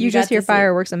deaf, but You got just hear to see-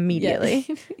 fireworks immediately.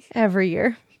 Every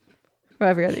year. Or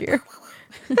every other year.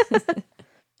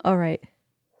 All right.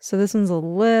 So this one's a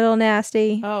little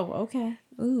nasty. Oh, okay.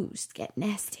 Ooh, just get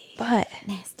nasty. But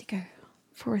Nasty girl.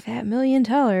 for that $1 million,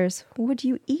 would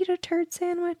you eat a turd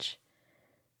sandwich?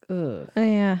 Ugh. Oh,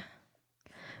 yeah.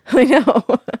 I know.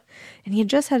 And you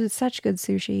just had such good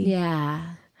sushi.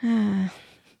 Yeah.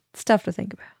 It's tough to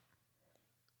think about.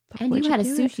 But And would you had a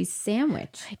do it? sushi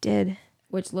sandwich, I did.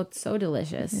 which looked so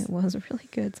delicious. It was really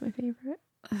good. It's my favorite.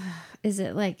 Is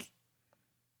it like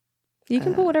You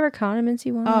can put whatever condiments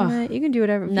you want on it. You can do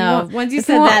whatever. if you no? want. Once you If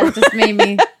said want- that, it just made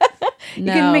me. You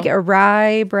can make it a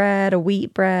rye bread, a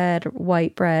wheat bread,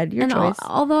 white bread. Your And choice.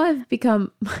 although I've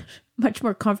become much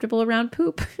more comfortable around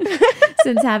poop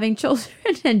since having children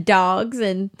and dogs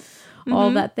and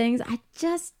all that things, I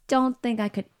just don't think I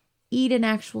could eat an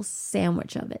actual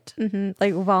sandwich of it.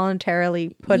 Like voluntarily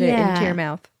put it Yeah. into your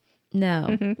mouth.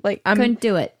 No, Like I'm couldn't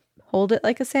do it. hold it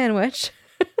like a sandwich,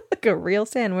 like a real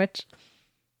sandwich.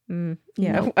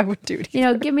 Yeah, I would do it.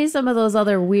 Give me some of those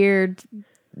other weird,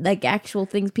 like actual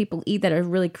things people eat that are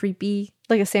really creepy,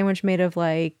 Like a sandwich made of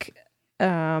like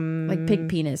like pig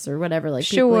penis or whatever. Like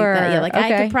people eat Sure, that. Yeah, like I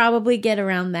okay. could probably get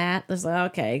around that. It's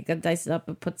like okay, got dice it up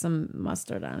and put some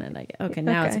mustard on it. Okay,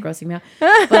 now it's Okay. grossing me out.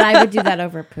 But I would do that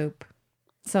over poop.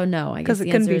 So no, I guess 'Cause it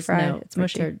the couldn't answer be is fried. no. It's for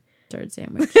mushy. Turd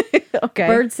sandwich. okay.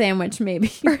 Bird sandwich maybe.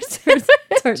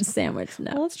 Turd sandwich.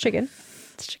 No. Well, it's chicken.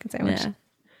 It's a chicken sandwich, Yeah.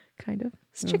 kind of.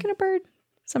 Is chicken a bird?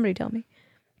 Somebody tell me.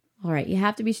 All right, you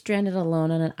have to be stranded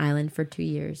alone on an island for 2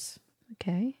 years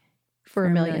Okay, for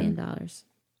 $1 $1 million.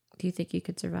 Do you think you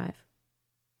could survive?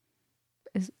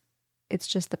 It's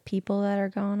just the people that are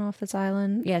gone off this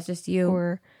island, Yeah, it's just you.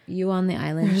 or You on the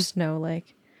island. there's no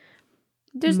like.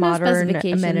 There's modern no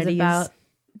specifications amenities.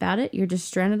 about it. You're just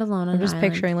stranded alone on I'm just an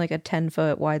island. picturing like a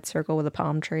 10-foot wide circle with a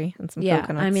palm tree and some Yeah,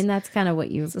 coconuts. I mean that's kind of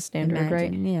what you It's the standard,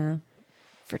 right? Yeah,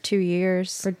 for 2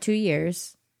 years. for 2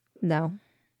 years. No,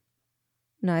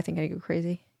 I think I'd go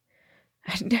crazy.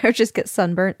 I would just get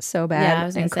sunburnt so bad Yeah, I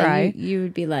was gonna and say cry. you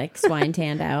would be like swine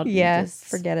tanned out. and Yeah, just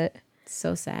forget it.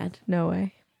 So sad. No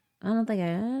way. I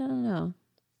don't know.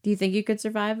 Do you think you could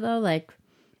survive though? Like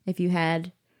if you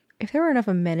had If there were enough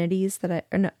amenities that I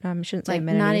shouldn't say like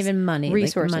amenities. not even money,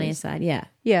 resources. like money aside. Yeah.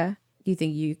 Yeah. Do you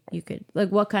think you could like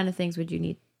what kind of things would you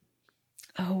need?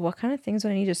 Oh, what kind of things would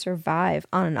I need to survive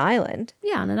on an island?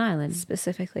 Yeah, on an island.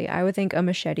 Specifically, I would think a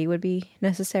machete would be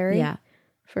necessary. Yeah.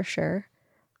 for sure.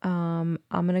 I'm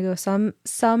gonna go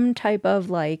some type of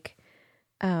like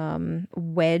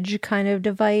wedge kind of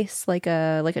device, like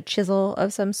a chisel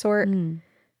of some sort.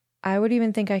 I would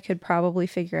even think I could probably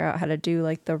figure out how to do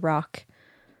like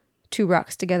two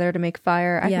rocks together to make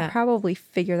fire. I Yeah. could probably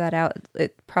figure that out.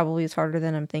 It probably is harder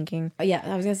than I'm thinking. Yeah,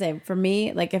 I was gonna say for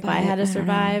me, like if I had to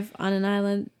survive on an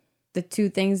island, three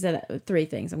things.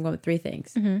 I'm going with three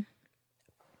things.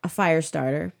 a fire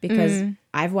starter because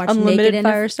I've watched Unlimited Naked and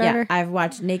fire starter? Yeah, I've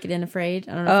watched Naked and Afraid.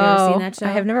 I don't know if you've ever seen that show. I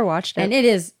have never watched it. And it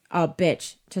is a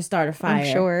bitch to start a fire.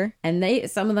 I'm sure. And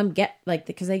some of them get like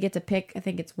because they get to pick. I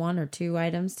think it's 1 or 2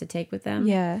 items to take with them.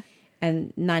 Yeah.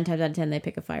 And 9 times out of 10, they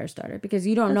pick a fire starter because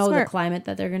you don't That's know smart. the climate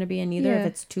that they're going to be in either. Yeah. If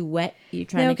it's too wet, you're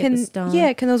trying Now, to get the stone.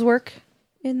 Yeah, can those work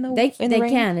in the They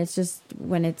rain? can. It's just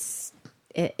when it's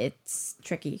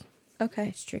tricky. Okay.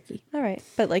 It's tricky. All right.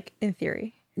 But like in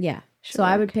theory. Yeah. Should So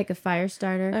I work. would pick a fire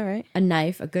starter. All right. A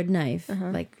knife, a good knife,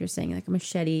 like you're saying, like a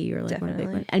machete or like one of the big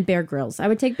Definitely. ones. And Bear Grylls. I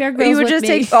would take Bear Grylls. You would with just me.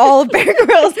 take all of Bear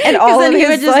Grylls and all then of he his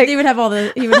would just like, he would have all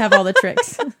the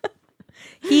tricks.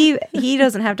 he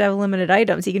doesn't have to have limited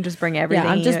items. He can just bring everything.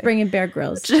 Yeah, I'm just bringing Bear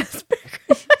Grylls. Just Bear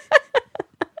Grylls.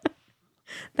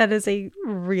 That is a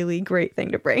really great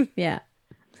thing to bring. Yeah.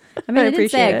 I mean, I didn't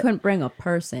appreciate say I it. couldn't bring a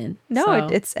person. No, so.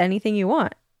 it's anything you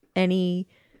want. Any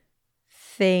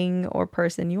thing or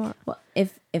person you want. Well,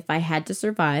 if I had to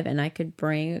survive and I could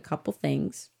bring a couple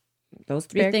things, those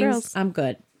 3 Bear things, Grylls. I'm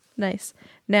good. Nice.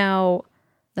 Now,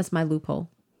 That's my loophole.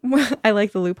 I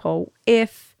like the loophole.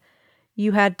 If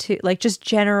you had to, like, just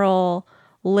general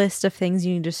list of things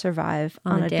you need to survive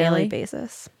on a daily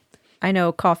basis. I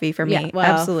know coffee for me,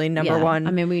 absolutely number one.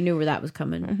 I mean, we knew where that was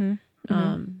coming.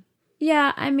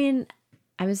 Yeah, I mean,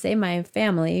 I would say my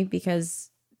family because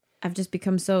I've just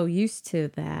become so used to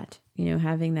that,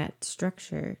 having that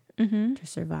structure to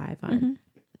survive on.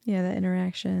 Yeah, that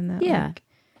interaction. That like,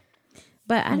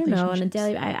 But I don't know, on a relationships.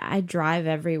 daily, I drive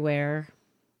everywhere.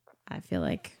 I feel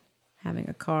like having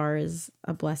a car is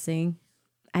a blessing.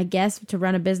 I guess to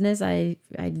run a business, I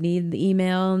need the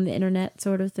email and the internet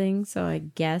sort of thing. So I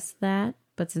guess that.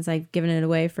 But since I've given it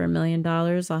away for $1 million,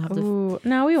 I'll have to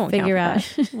no, we won't figure count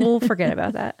out. that. We'll forget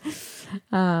about that.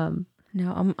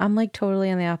 No, I'm like totally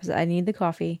on the opposite. I need the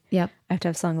coffee. Yep. I have to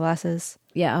have sunglasses.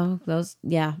 Yeah. Oh, those.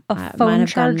 Yeah. A mine phone have gone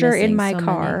charger in missing my so many.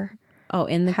 car Oh,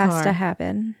 in the has car. to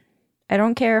happen. I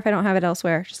don't care if I don't have it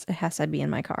elsewhere. Just it has to be in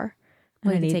my car. I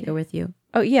I need need to take it with you.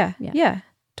 Oh yeah, Yeah. yeah,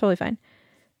 totally fine.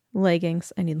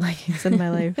 Leggings. I need leggings in my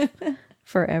life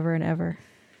forever and ever.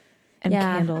 And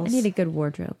yeah. candles. I need a good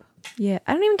wardrobe. Yeah,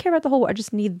 I don't even care about the whole. I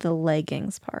just need the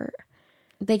leggings part.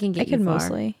 They can get I can you far.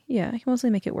 mostly, I can mostly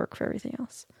make it work for everything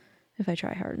else if I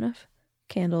try hard enough.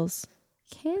 Candles.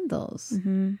 Candles.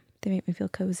 They make me feel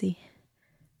cozy.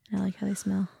 I like how they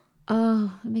smell.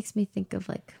 Oh, it makes me think of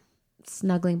like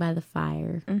snuggling by the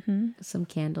fire. Some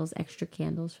candles, extra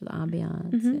candles for the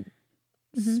ambiance. And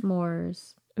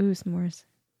s'mores. Ooh, s'mores.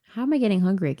 How am I getting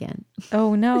hungry again?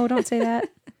 Oh no, don't say that.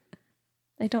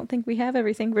 I don't think we have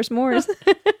everything for s'mores.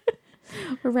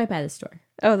 We're right by the store.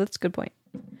 Oh, that's a good point.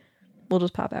 We'll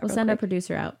just pop out. We'll real send our quick.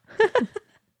 producer out.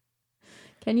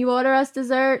 Can you order us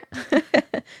dessert?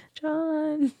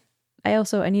 John.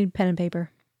 I need pen and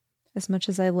paper. As much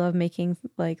as I love making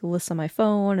like lists on my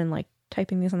phone and like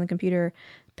typing these on the computer,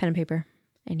 pen and paper.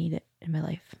 I need it in my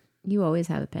life. You always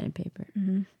have a pen and paper.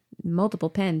 Multiple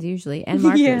pens usually. And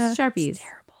markers. Yeah. Sharpies. It's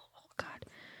terrible. Oh God.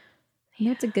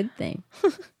 That's a good thing.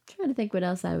 Trying to think what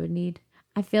else I would need.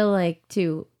 I feel like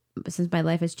too, since my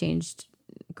life has changed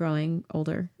growing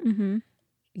older,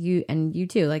 you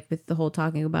too, like with the whole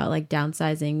talking about like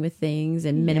downsizing with things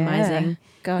and minimizing.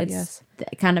 God, yes.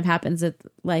 It kind of happens at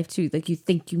life too. Like you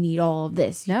think you need all of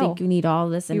this. You No. think you need all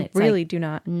of this. And You it's really like, do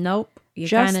not. nope. You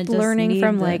Just kinda learning need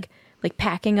from the- like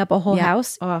packing up a whole Yeah.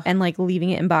 house Ugh. and like leaving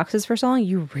it in boxes for so long.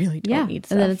 You really don't need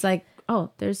stuff. And then it's like,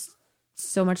 oh, there's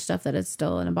so much stuff that is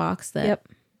still in a box that Yep.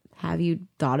 have you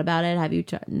thought about it? Have you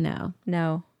tried? No.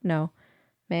 No.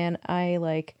 Man,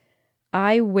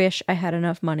 I wish I had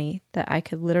enough money that I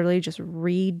could literally just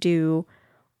redo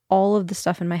all of the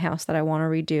stuff in my house that I want to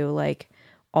redo, like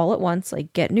all at once,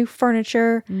 like get new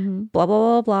furniture, blah, blah,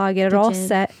 blah, blah, get it all Kitchen.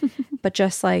 set. But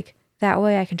just like that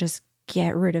way I can just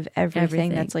get rid of everything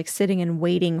that's like sitting and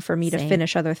waiting for me to Same.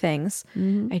 finish other things.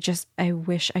 I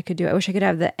wish I could do it. I wish I could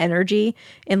have the energy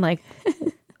and like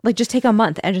just take a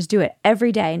month and just do it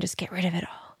every day and just get rid of it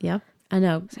all. Yep. I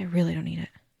know. 'Cause I really don't need it.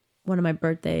 One of my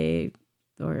birthday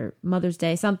or Mother's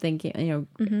Day, something, came,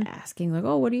 asking like,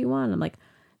 oh, what do you want? I'm like,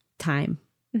 time.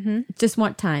 Just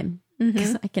want time.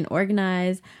 'Cause I can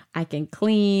organize. I can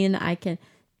clean. I can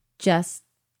just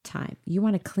time. You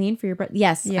want to clean for your birthday?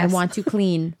 Yes, I Yes. want to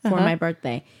clean for my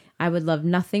birthday. I would love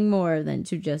nothing more than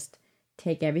to just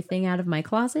take everything out of my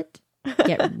closet,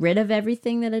 get rid of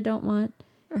everything that I don't want.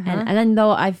 And then though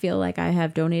I feel like I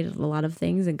have donated a lot of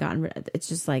things and gotten rid of, it's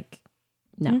just like,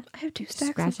 no. I have 2 stacks of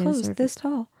Scratching the clothes surface. this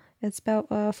tall. It's about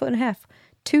a foot and a half.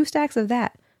 2 stacks of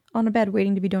that on a bed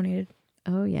waiting to be donated.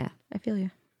 Oh, yeah. I feel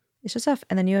you. It's just tough.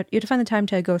 And then you have to find the time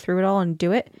to go through it all and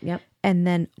do it. Yep. And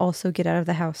then also get out of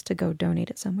the house to go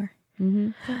donate it somewhere.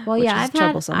 Well, which yeah, is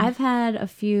troublesome. I've had a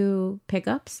few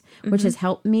pickups, which has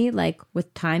helped me like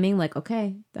with timing. Like,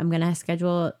 okay, I'm gonna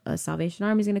schedule a Salvation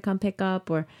Army's gonna come pick up,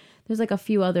 or there's like a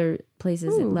few other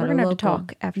places that Ooh, we're are gonna have to local.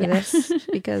 talk after this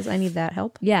because I need that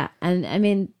help. Yeah, and I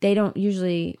mean they don't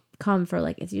usually come for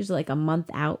like it's usually like a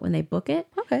month out when they book it.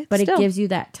 Okay, but still. it gives you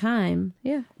that time.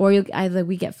 Yeah. Or either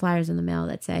we get flyers in the mail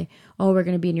that say, "Oh, we're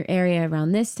going to be in your area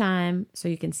around this time," so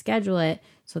you can schedule it.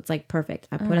 So it's like perfect.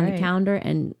 I put it on the calendar,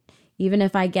 and even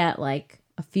if I get like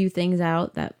a few things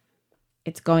out that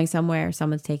it's going somewhere,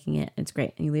 someone's taking it, it's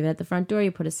great. And you leave it at the front door,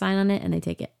 you put a sign on it, and they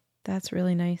take it. That's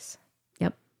really nice.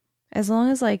 Yep. As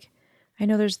long as like, I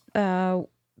know there's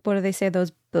what do they say,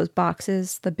 those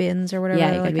boxes, the bins or whatever.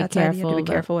 Yeah, you like gotta be outside, careful. You have to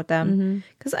be careful with them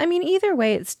because I mean, either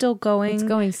way, it's still going. It's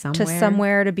going somewhere. to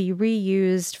somewhere to be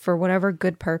reused for whatever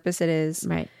good purpose it is.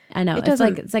 Right. I know. It It's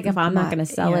like doesn't if I'm not going to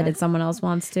sell it yeah. and someone else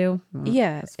wants to.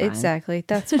 Yeah, that's fine. exactly.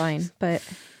 That's fine. But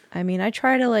I mean, I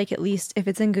try to like at least if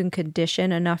it's in good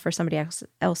condition enough for somebody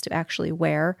else to actually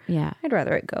wear. Yeah. I'd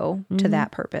rather it go to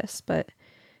that purpose. But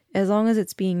as long as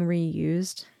it's being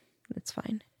reused, it's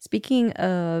fine. Speaking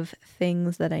of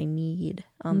things that I need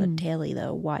on the daily,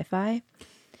 though, Wi-Fi.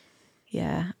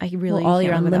 Yeah, I really all can't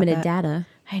your live without unlimited that. data.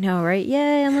 I know, right?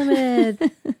 Yay,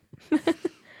 unlimited.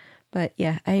 But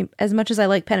yeah, I as much as I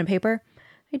like pen and paper,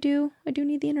 I do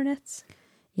need the internets.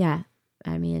 Yeah.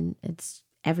 I mean, it's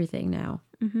everything now.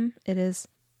 It is.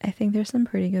 I think there's some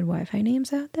pretty good Wi-Fi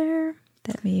names out there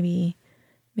that maybe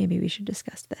we should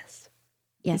discuss this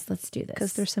Yes, let's do this.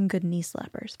 because there's some good knee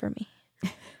slappers for me.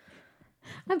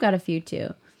 I've got a few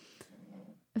too.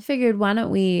 I figured why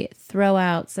don't we throw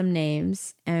out some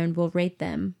names and we'll rate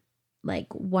them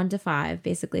like 1 to 5,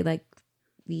 basically like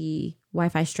the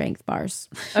Wi-Fi strength bars.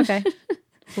 Okay.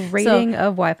 Rating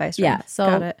of Wi-Fi strength. Yeah, so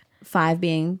Got it. 5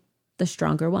 being the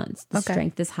stronger ones. The Okay.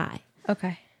 strength is high.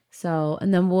 Okay. So,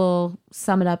 and then we'll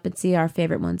sum it up and see our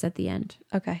favorite ones at the end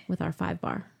Okay. with our 5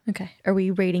 bar. Okay. Are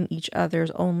we rating each other's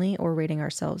only or rating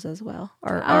ourselves as well?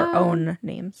 Or our own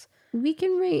names? We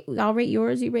can rate, I'll rate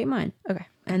yours, you rate mine. Okay.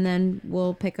 And then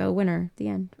we'll pick a winner at the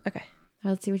end. Okay.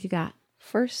 Let's see what you got.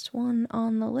 First one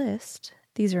on the list.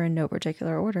 These are in no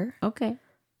particular order. Okay.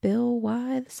 Bill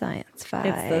Y, the Science Fi.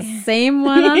 It's the same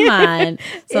one on mine.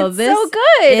 So It's this so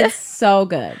good. It's so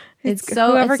good. It's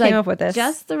so whoever it's came like up with this.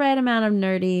 just the right amount of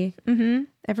nerdy. Mm-hmm.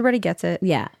 Everybody gets it.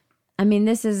 Yeah. I mean,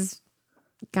 this is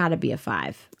got to be a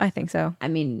 5. I think so. I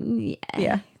mean,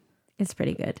 Yeah. It's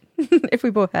pretty good. If we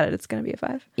both had it, it's going to be a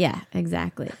 5. Yeah,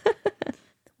 exactly.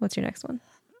 What's your next one?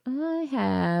 I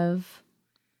have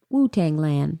Wu-Tang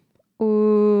Land.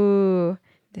 Ooh,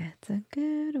 that's a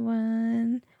good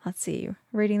one. Let's see.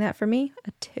 Rating that for me,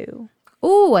 a 2.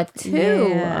 Ooh, a 2.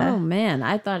 Yeah. Oh man,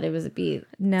 I thought it was be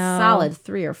No. solid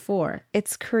 3 or 4.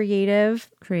 It's creative,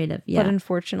 Creative, yeah. but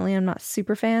unfortunately, I'm not a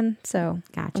super fan. So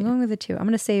Gotcha. I'm going with a 2. I'm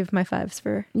going to save my 5s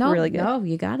for No, really good. No,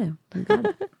 you got to. You got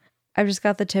to. I've just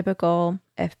got the typical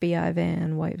FBI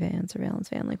van, white van, surveillance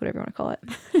van, like whatever you want to call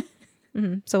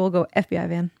it. So we'll go FBI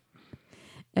van.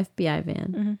 FBI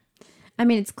van. I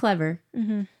mean, it's clever.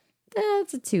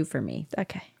 That's a 2 for me.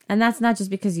 Okay. And that's not just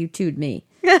because you 2'd me.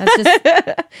 That's just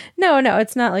No,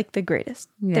 it's not like the greatest.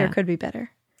 There Yeah. could be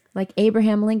better. like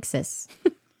Abraham Linksys.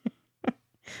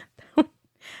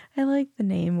 I like the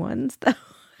name ones, though.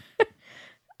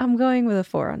 I'm going with a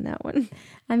 4 on that one.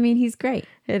 I mean, he's great.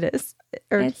 It is.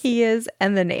 Or It's- he is,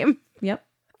 and the name. Yep.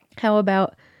 How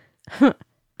about,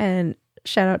 and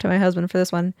shout out to my husband for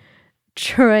this one,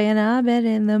 Troy and Abed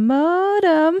in the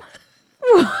modem.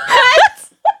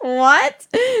 What?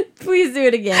 Please do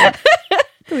it again.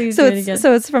 Please So do it again.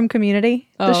 it's from Community,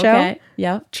 the show. Okay.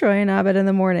 Yep. Troy and Abed in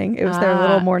the morning. It was their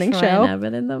little morning Troy show. and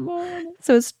Abed in the morning.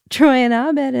 So it's Troy and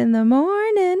Abed in the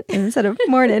morning. And instead of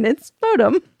morning, it's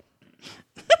modem.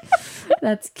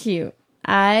 That's cute.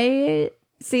 I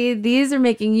see these are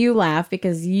making you laugh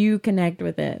because you connect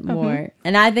with it more.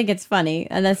 And I think it's funny.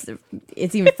 And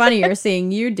it's even funnier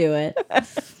seeing you do it.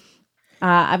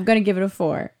 I'm going to give it a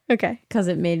 4 Okay. because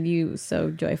it made you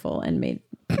so joyful and made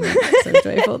me so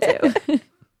joyful too.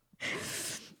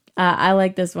 I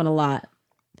like this one a lot.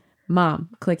 Mom,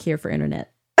 click here for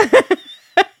internet.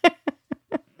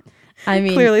 I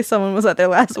mean, Clearly someone was at their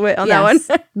last wit on that one.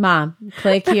 yes. Mom,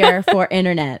 click here for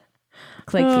internet.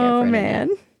 Click here Oh, for internet. man.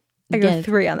 I go Again,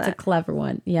 3 on It's that. a clever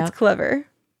one. Yeah. It's clever.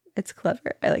 It's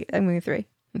clever. I like it. I'm going 3.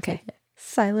 Okay.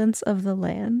 Silence of the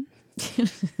Land.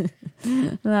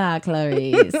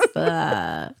 Clarice.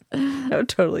 Ah. I would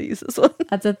totally use this one.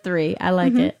 That's a 3. I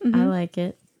like it. I like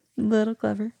it. Little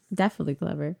clever. Definitely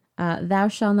clever. Thou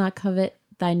shalt not covet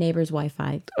thy neighbor's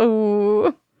Wi-Fi.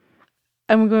 Oh,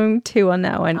 I'm going 2 on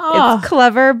that one. Oh. It's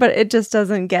clever, but it just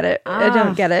doesn't get it. I Ah.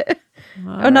 don't get it.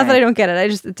 Not that I don't get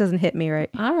it. It doesn't hit me right.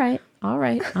 All right.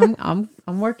 I'm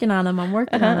working on them. I'm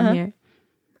working on them here.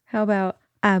 How about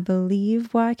I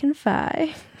believe why can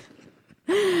fi?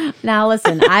 Now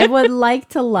listen, I would like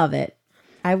to love it.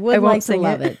 I would like to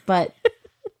love it, but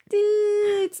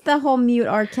it's the whole mute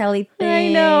R. Kelly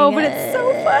thing. I know, but it's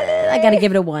so funny. I gotta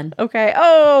give it a 1. Okay.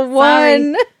 Oh, 1.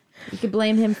 Sorry. You could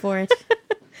blame him for it.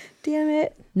 Damn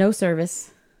it. No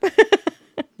service.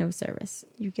 No service.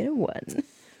 You get a 1.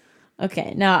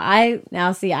 Okay.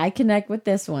 Now see, I connect with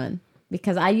this one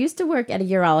because I used to work at a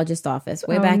urologist office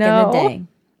way back in the day.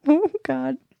 Oh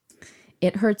God.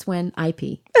 It hurts when I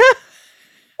pee.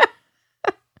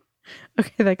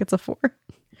 Okay, that gets a 4.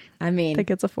 I mean, that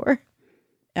gets a 4.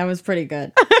 That was pretty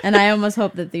good. And I almost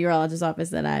hope that the urologist office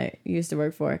that I used to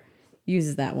work for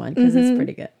uses that one because it's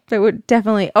pretty good. That would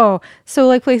definitely. Oh, so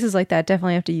like places like that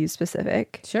definitely have to use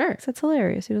specific. Sure. 'Cause that's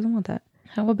hilarious. Who doesn't want that?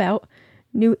 How about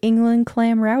New England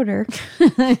clam router?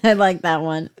 I like that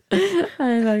one. I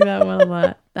like that one a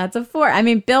lot. That's a 4. I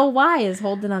mean, Bill Y is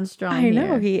holding on strong. I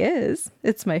know he is.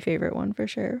 It's my favorite one for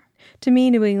sure. To me,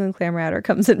 New England clam router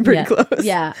comes in pretty close.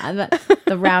 Yeah,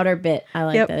 the router bit. I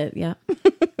like that. Yeah.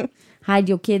 Hide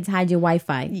your kids, hide your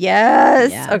Wi-Fi.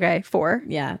 Yes. Yeah. Okay, 4.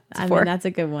 Yeah, I mean that's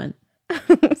a good one.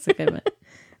 That's a good one.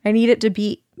 I need it to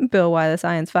beat Bill Y the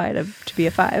Science Fi to be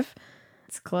a 5.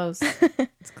 It's close.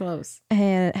 It's close.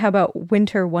 And how about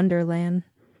Winter Wonderland?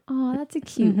 Oh, that's a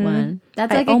cute one.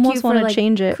 That's like I almost cute want to like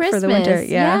change it Christmas. for the winter.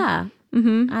 Yeah.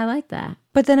 I like that.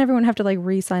 But then everyone have to like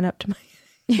re-sign up to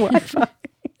my Wi-Fi.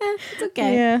 It's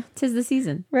okay. Yeah. 'Tis the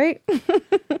season. Right?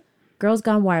 Girls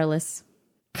Gone Wireless.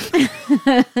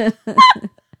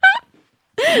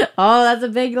 Oh, that's a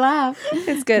big laugh.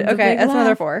 It's good. That's a Okay, big that's laugh.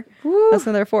 another 4. Woo. That's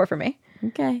another 4 for me.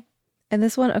 Okay. And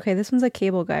this one, okay, this one's a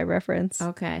Cable Guy reference.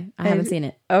 Okay. I haven't seen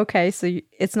it. Okay, so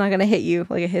it's not going to hit you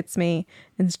like it hits me.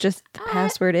 It's just the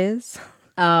password is.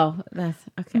 Oh, that's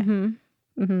okay. So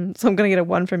I'm going to get a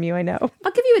 1 from you, I know.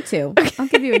 I'll give you a 2. I'll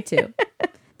give you a 2.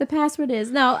 The password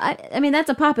is I mean that's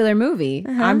a popular movie.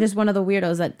 I'm just one of the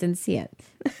weirdos that didn't see it.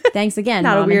 Thanks again,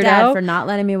 Not a Mom and Dad, weirdo. for not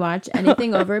letting me watch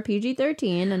anything over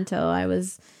PG-13 until I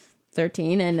was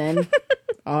 13, and then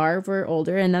R for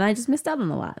older, and then I just missed out on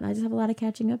a lot. And I just have a lot of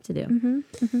catching up to do.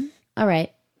 All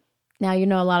right, now you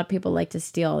know a lot of people like to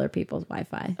steal other people's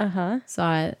Wi-Fi.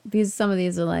 So some of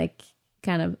these are like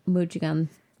kind of mooching on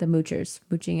the moochers,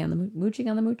 mooching on the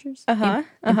moochers,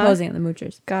 imposing on the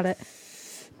moochers. Got it.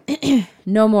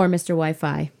 No more Mr.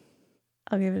 Wi-Fi.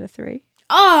 I'll give it a 3.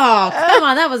 Oh, come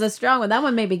on. That was a strong one. That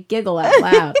one made me giggle out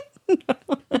loud.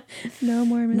 No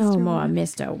more Mr. No more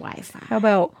Mr. Wi-Fi. How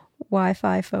about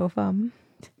Wi-Fi faux fum?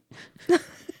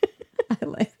 I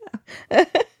like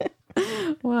that.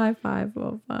 Wi-Fi.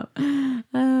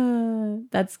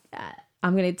 That's.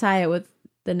 I'm going to tie it with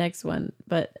the next one,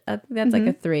 but I think that's like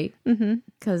a 3.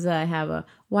 Because I have a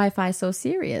Wi-Fi so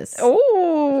serious.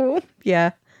 Oh,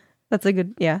 yeah. That's a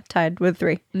good, tied with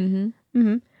 3.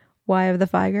 Why of the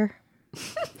Figer?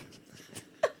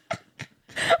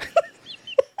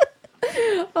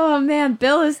 Oh, man.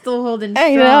 Bill is still holding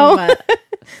strong. I know. But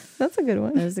That's a good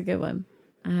one. that was a good one.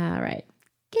 All right.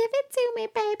 Give it to me,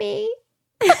 baby.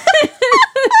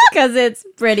 Because it's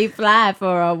pretty fly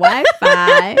for a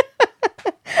Wi-Fi.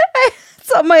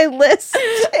 It's on my list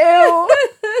too.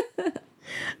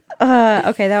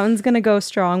 Okay, that one's gonna go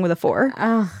strong with a 4.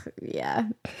 Oh, yeah.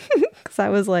 Because I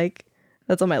was like,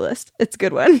 that's on my list. It's a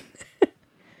good one.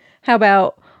 How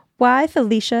about why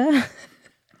Felicia?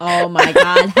 Oh, my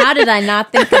God. How did I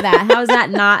not think of that? How is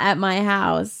that not at my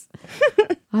house?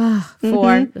 4.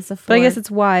 That's a 4. But I guess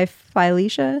it's why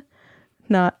Felicia,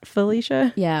 not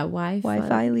Felicia. Yeah, why? Why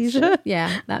Felicia?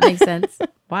 Yeah, that makes sense.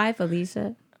 Why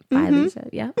Felicia? Felicia,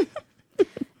 yeah.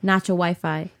 Not your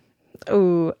Wi-Fi.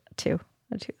 Oh, 2.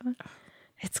 A 2.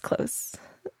 It's close.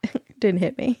 Didn't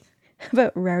hit me. How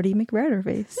about Rowdy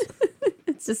McRouterface?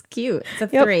 It's just cute. It's a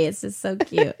 3. It's just so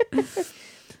cute.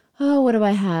 Oh, what do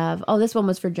I have? Oh, this one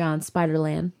was for John.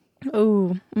 Spiderland.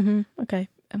 Oh, okay.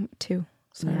 2.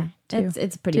 Sorry. Yeah. 2.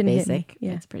 It's pretty Didn't hit me. basic.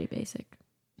 Yeah. It's pretty basic.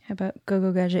 How about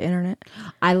Go Gadget Internet?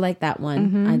 I like that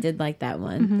one. I did like that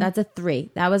one. That's a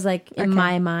 3. That was like in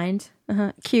my mind.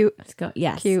 Cute. Let's go.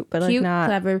 Yes. Cute, but like not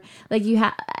clever. Like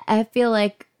I feel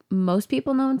like most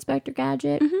people know Inspector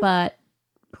Gadget, but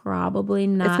probably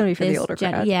not. It's gonna be for the this older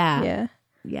crowd. Yeah.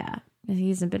 Yeah. He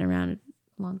hasn't been around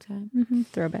a long time.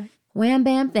 Throwback. Wham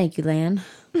bam, thank you, Lan.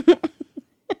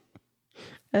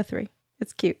 A 3.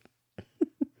 It's cute.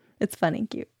 It's fun and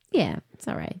cute. Yeah, it's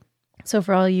all right. So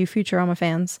for all you Futurama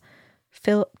fans,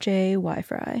 Philip J.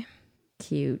 Wyfry.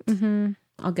 Cute.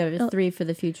 I'll give it a 3 for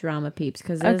the Futurama peeps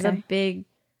because it's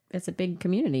a big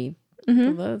community.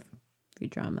 People love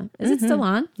Futurama. Is it still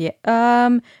on? Yeah.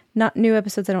 Not new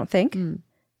episodes, I don't think.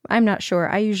 I'm not sure.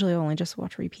 I usually only just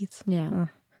watch repeats. Yeah.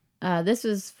 This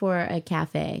was for a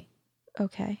cafe,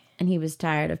 Okay. and he was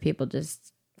tired of people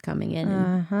just coming in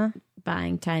and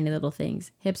buying tiny little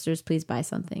things. Hipsters, please buy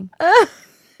something.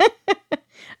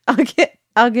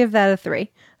 I'll give that a 3.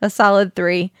 A solid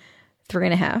 3,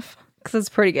 3.5. Because it's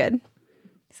pretty good.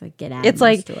 It's like, get out It's of my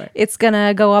like store. it's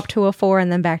gonna go up to a 4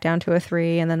 and then back down to a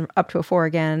 3 and then up to a 4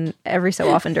 again every so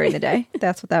often during the day.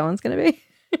 That's what that one's gonna be.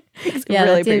 Yeah,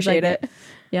 really that seems like appreciate it.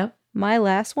 Yep. My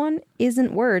last one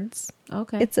isn't words.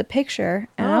 Okay. It's a picture,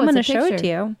 and Oh, I'm it's gonna a show it picture. to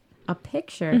you. a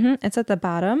picture. It's at the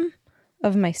bottom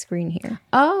of my screen here.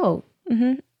 Oh,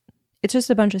 It's just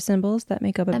a bunch of symbols that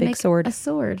make up a that big makes sword. A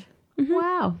sword.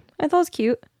 Wow. I thought it was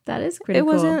cute. That is pretty It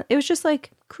cool. wasn't. It was just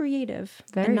like creative.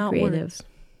 Very and not creative. words.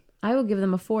 I will give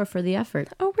them a 4 for the effort.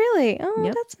 Oh really? Oh,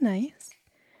 Yep. that's nice.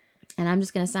 And I'm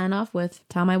just going to sign off with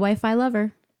tell my wife I love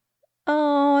her.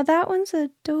 Oh, that one's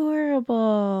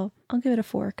adorable. I'll give it a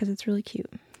 4 because it's really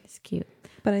cute. It's cute.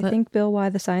 But I But- think Bill Y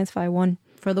the Science Fi won.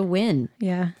 For the win.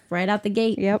 Yeah. Right out the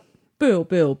gate. Yep. Bill.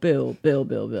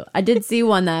 I did see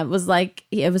one that was like,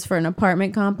 it was for an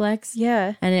apartment complex.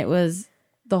 Yeah. And it was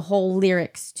the whole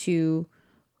lyrics to,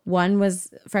 one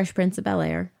was Fresh Prince of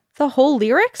Bel-Air. The whole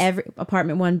lyrics? Every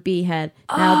apartment 1B had,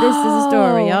 now this is a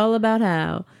story all about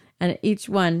how. And each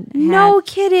one had. No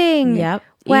kidding. Yep.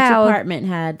 Wow. Each apartment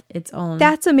had its own.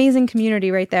 That's amazing community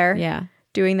right there. Yeah.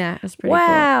 Doing that. That's pretty cool.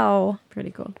 Wow.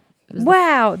 Pretty cool. It was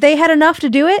Wow. They had enough to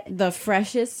do it? the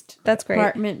freshest That's great.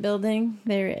 apartment building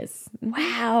there is.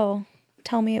 Wow.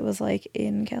 Tell me it was like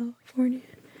in California.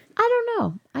 I don't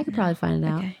know. I could probably find it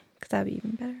out. Okay. Because that'd be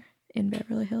even better. In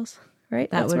Beverly Hills. Right?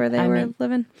 That That's would- where they I were mean-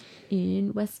 living.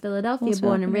 In West Philadelphia, West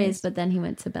born and Philadelphia. raised, but then he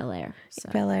went to Bel Air. So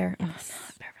Bel Air. Oh, not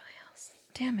Beverly Hills.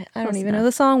 Damn it. I Close don't even know enough.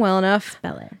 the song well enough.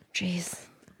 Bel Air. Jeez.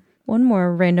 One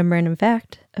more random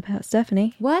fact about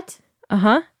Stephanie. What?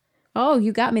 Uh-huh. Oh,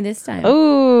 you got me this time.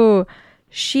 Oh,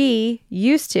 she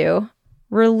used to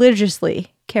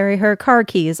religiously carry her car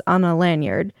keys on a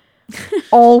lanyard.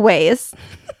 Always.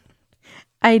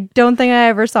 I don't think I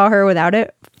ever saw her without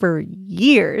it for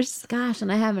years. Gosh,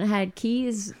 and I haven't had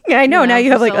keys. I know. Now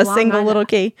you have for like so a long, single I little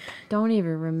key. Don't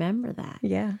even remember that.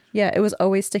 Yeah. Yeah. It was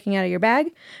always sticking out of your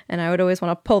bag, and I would always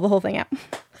want to pull the whole thing out.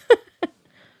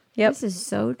 Yep. This is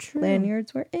so true.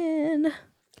 Lanyards were in.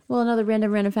 Well, another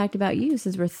random fact about you,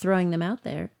 since we're throwing them out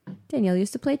there. Danielle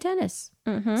used to play tennis.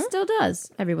 Mm-hmm. Still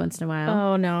does every once in a while.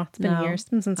 Oh, no. It's been No. years. It's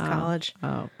been since college.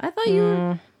 Oh, I thought you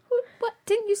were. What?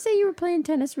 Didn't you say you were playing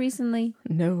tennis recently?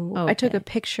 No. I took Okay. a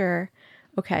picture.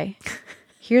 Okay.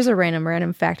 Here's a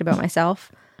random fact about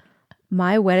myself.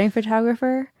 My wedding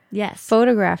photographer Yes.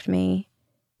 photographed me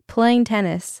playing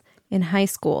tennis in high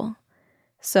school.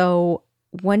 So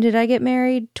when did I get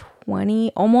married?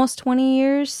 Almost 20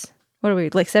 years? What are we,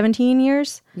 like 17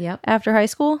 years Yep. after high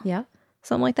school? Yep.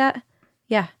 Something like that?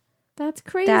 Yeah. That's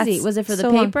crazy. That's Was it for the so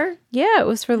long. paper? Yeah, it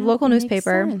was for the local Makes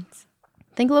newspaper. sense.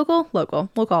 Think local? Local.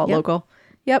 We'll call it Yep. local.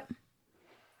 Yep.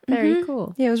 Very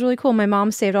cool. Yeah, it was really cool. My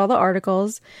mom saved all the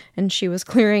articles, and she was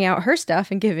clearing out her stuff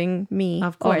and giving me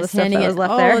Of all the course, stuff handing that it. was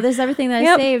left Oh, there. this is everything that I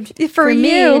Yep. saved For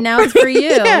me, you. and now it's for you.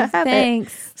 Yeah, have it.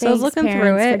 Thanks. So I was Thanks, looking through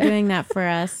parents, it. for doing that for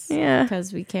us. Yeah.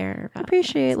 because we care about.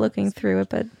 Appreciate looking through it,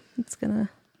 but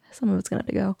some of it's gonna have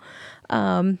to go.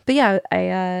 But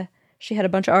yeah, she had a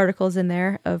bunch of articles in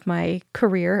there of my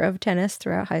career of tennis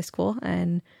throughout high school,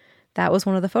 and that was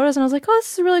one of the photos. And I was like, "Oh,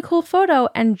 this is a really cool photo,"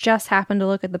 and just happened to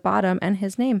look at the bottom and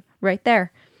his name right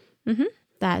there.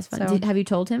 That is fun. So- Have you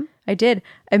told him? I did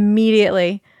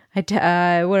immediately. I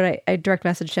direct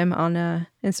messaged him on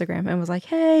Instagram and was like,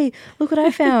 "Hey, look what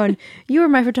I found! You were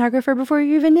my photographer before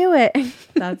you even knew it."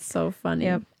 That's so funny.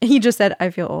 Yep. He just said, "I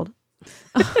feel old,"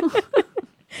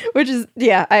 which is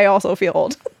I also feel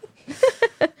old.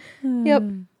 Yep.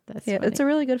 That's Yeah, funny. it's a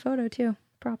really good photo too.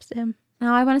 Props to him.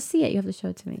 Now I want to see it. You have to show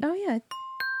it to me. Oh yeah,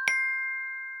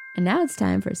 And now it's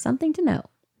time for something to know.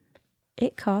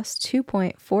 it costs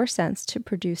 2.4 cents to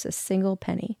produce a single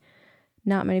penny.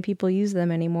 Not many people use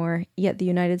them anymore, yet the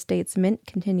United States Mint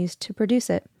continues to produce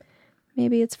it.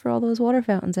 Maybe it's for all those water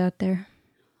fountains out there.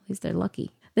 At least they're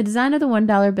lucky. The design of the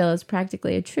 $1 bill is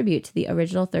practically a tribute to the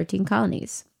original 13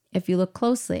 colonies. If you look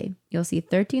closely, you'll see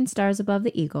 13 stars above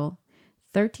the eagle,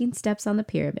 13 steps on the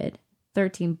pyramid,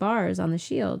 13 bars on the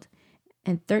shield,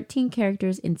 and 13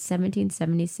 characters in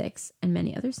 1776, and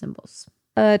many other symbols.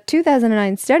 A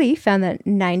 2009 study found that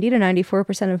 90 to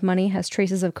 94% of money has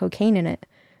traces of cocaine in it.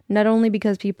 Not only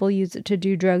because people use it to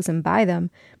do drugs and buy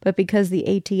them, but because the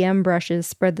ATM brushes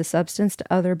spread the substance to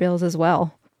other bills as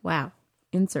well. Wow.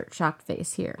 Insert shocked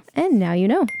face here. And now you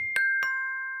know.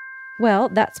 Well,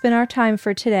 that's been our time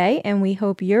for today, and we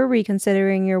hope you're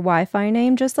reconsidering your Wi-Fi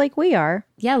name just like we are.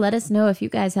 Yeah, let us know if you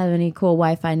guys have any cool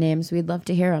Wi-Fi names. We'd love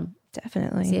to hear them.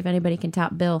 Definitely. See if anybody can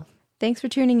top Bill. Thanks for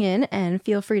tuning in, and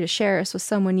feel free to share us with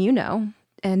someone you know.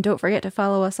 And don't forget to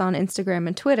follow us on Instagram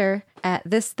and Twitter at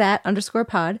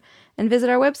thisthat_pod, and visit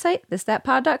our website,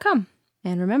 thisthatpod.com.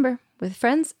 And remember, with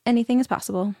friends, anything is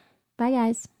possible. Bye,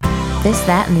 guys. This,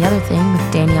 That, and the Other Thing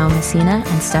with Danielle Messina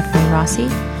and Stephanie Rossi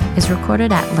is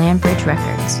recorded at Landbridge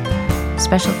Records.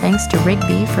 Special thanks to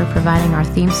Rigby for providing our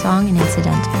theme song and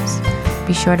incidentals.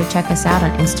 Be sure to check us out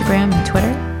on Instagram and Twitter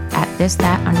at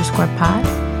thisthat_pod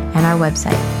and our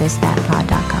website,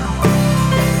 thisthatpod.com.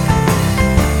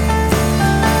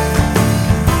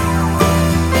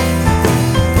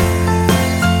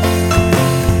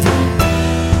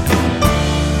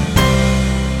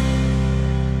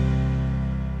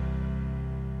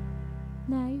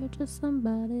 Now you're just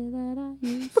somebody that I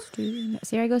used to.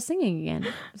 See, here I go singing again.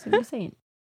 That's what I'm saying.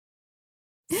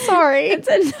 Sorry. It's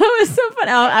so fun.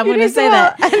 I'm going to say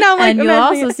that. And you'll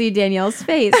also see Danielle's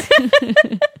face.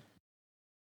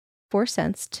 4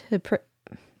 cents to...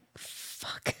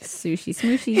 Fuck. Sushi,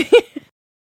 smooshy.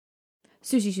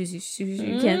 Sushi, sushi,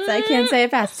 sushi. I can't say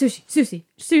it fast. Sushi, sushi,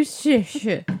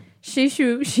 sushi,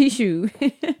 shishu, shishu.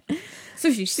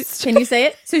 Sushi. Can you say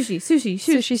it? Sushi, sushi,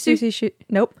 Sushi.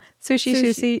 Nope.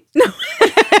 Sushi. No.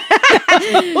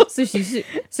 Sushi.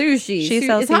 Sushi. She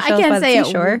sells seashells I can't by the say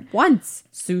seashore. it once.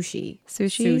 Sushi.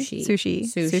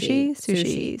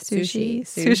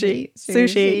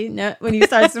 Sushi. No, when you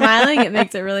start smiling, it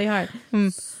makes it really hard.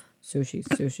 Sushi.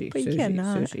 But you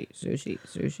cannot.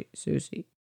 Sushi.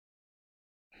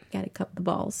 Gotta cup the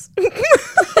balls.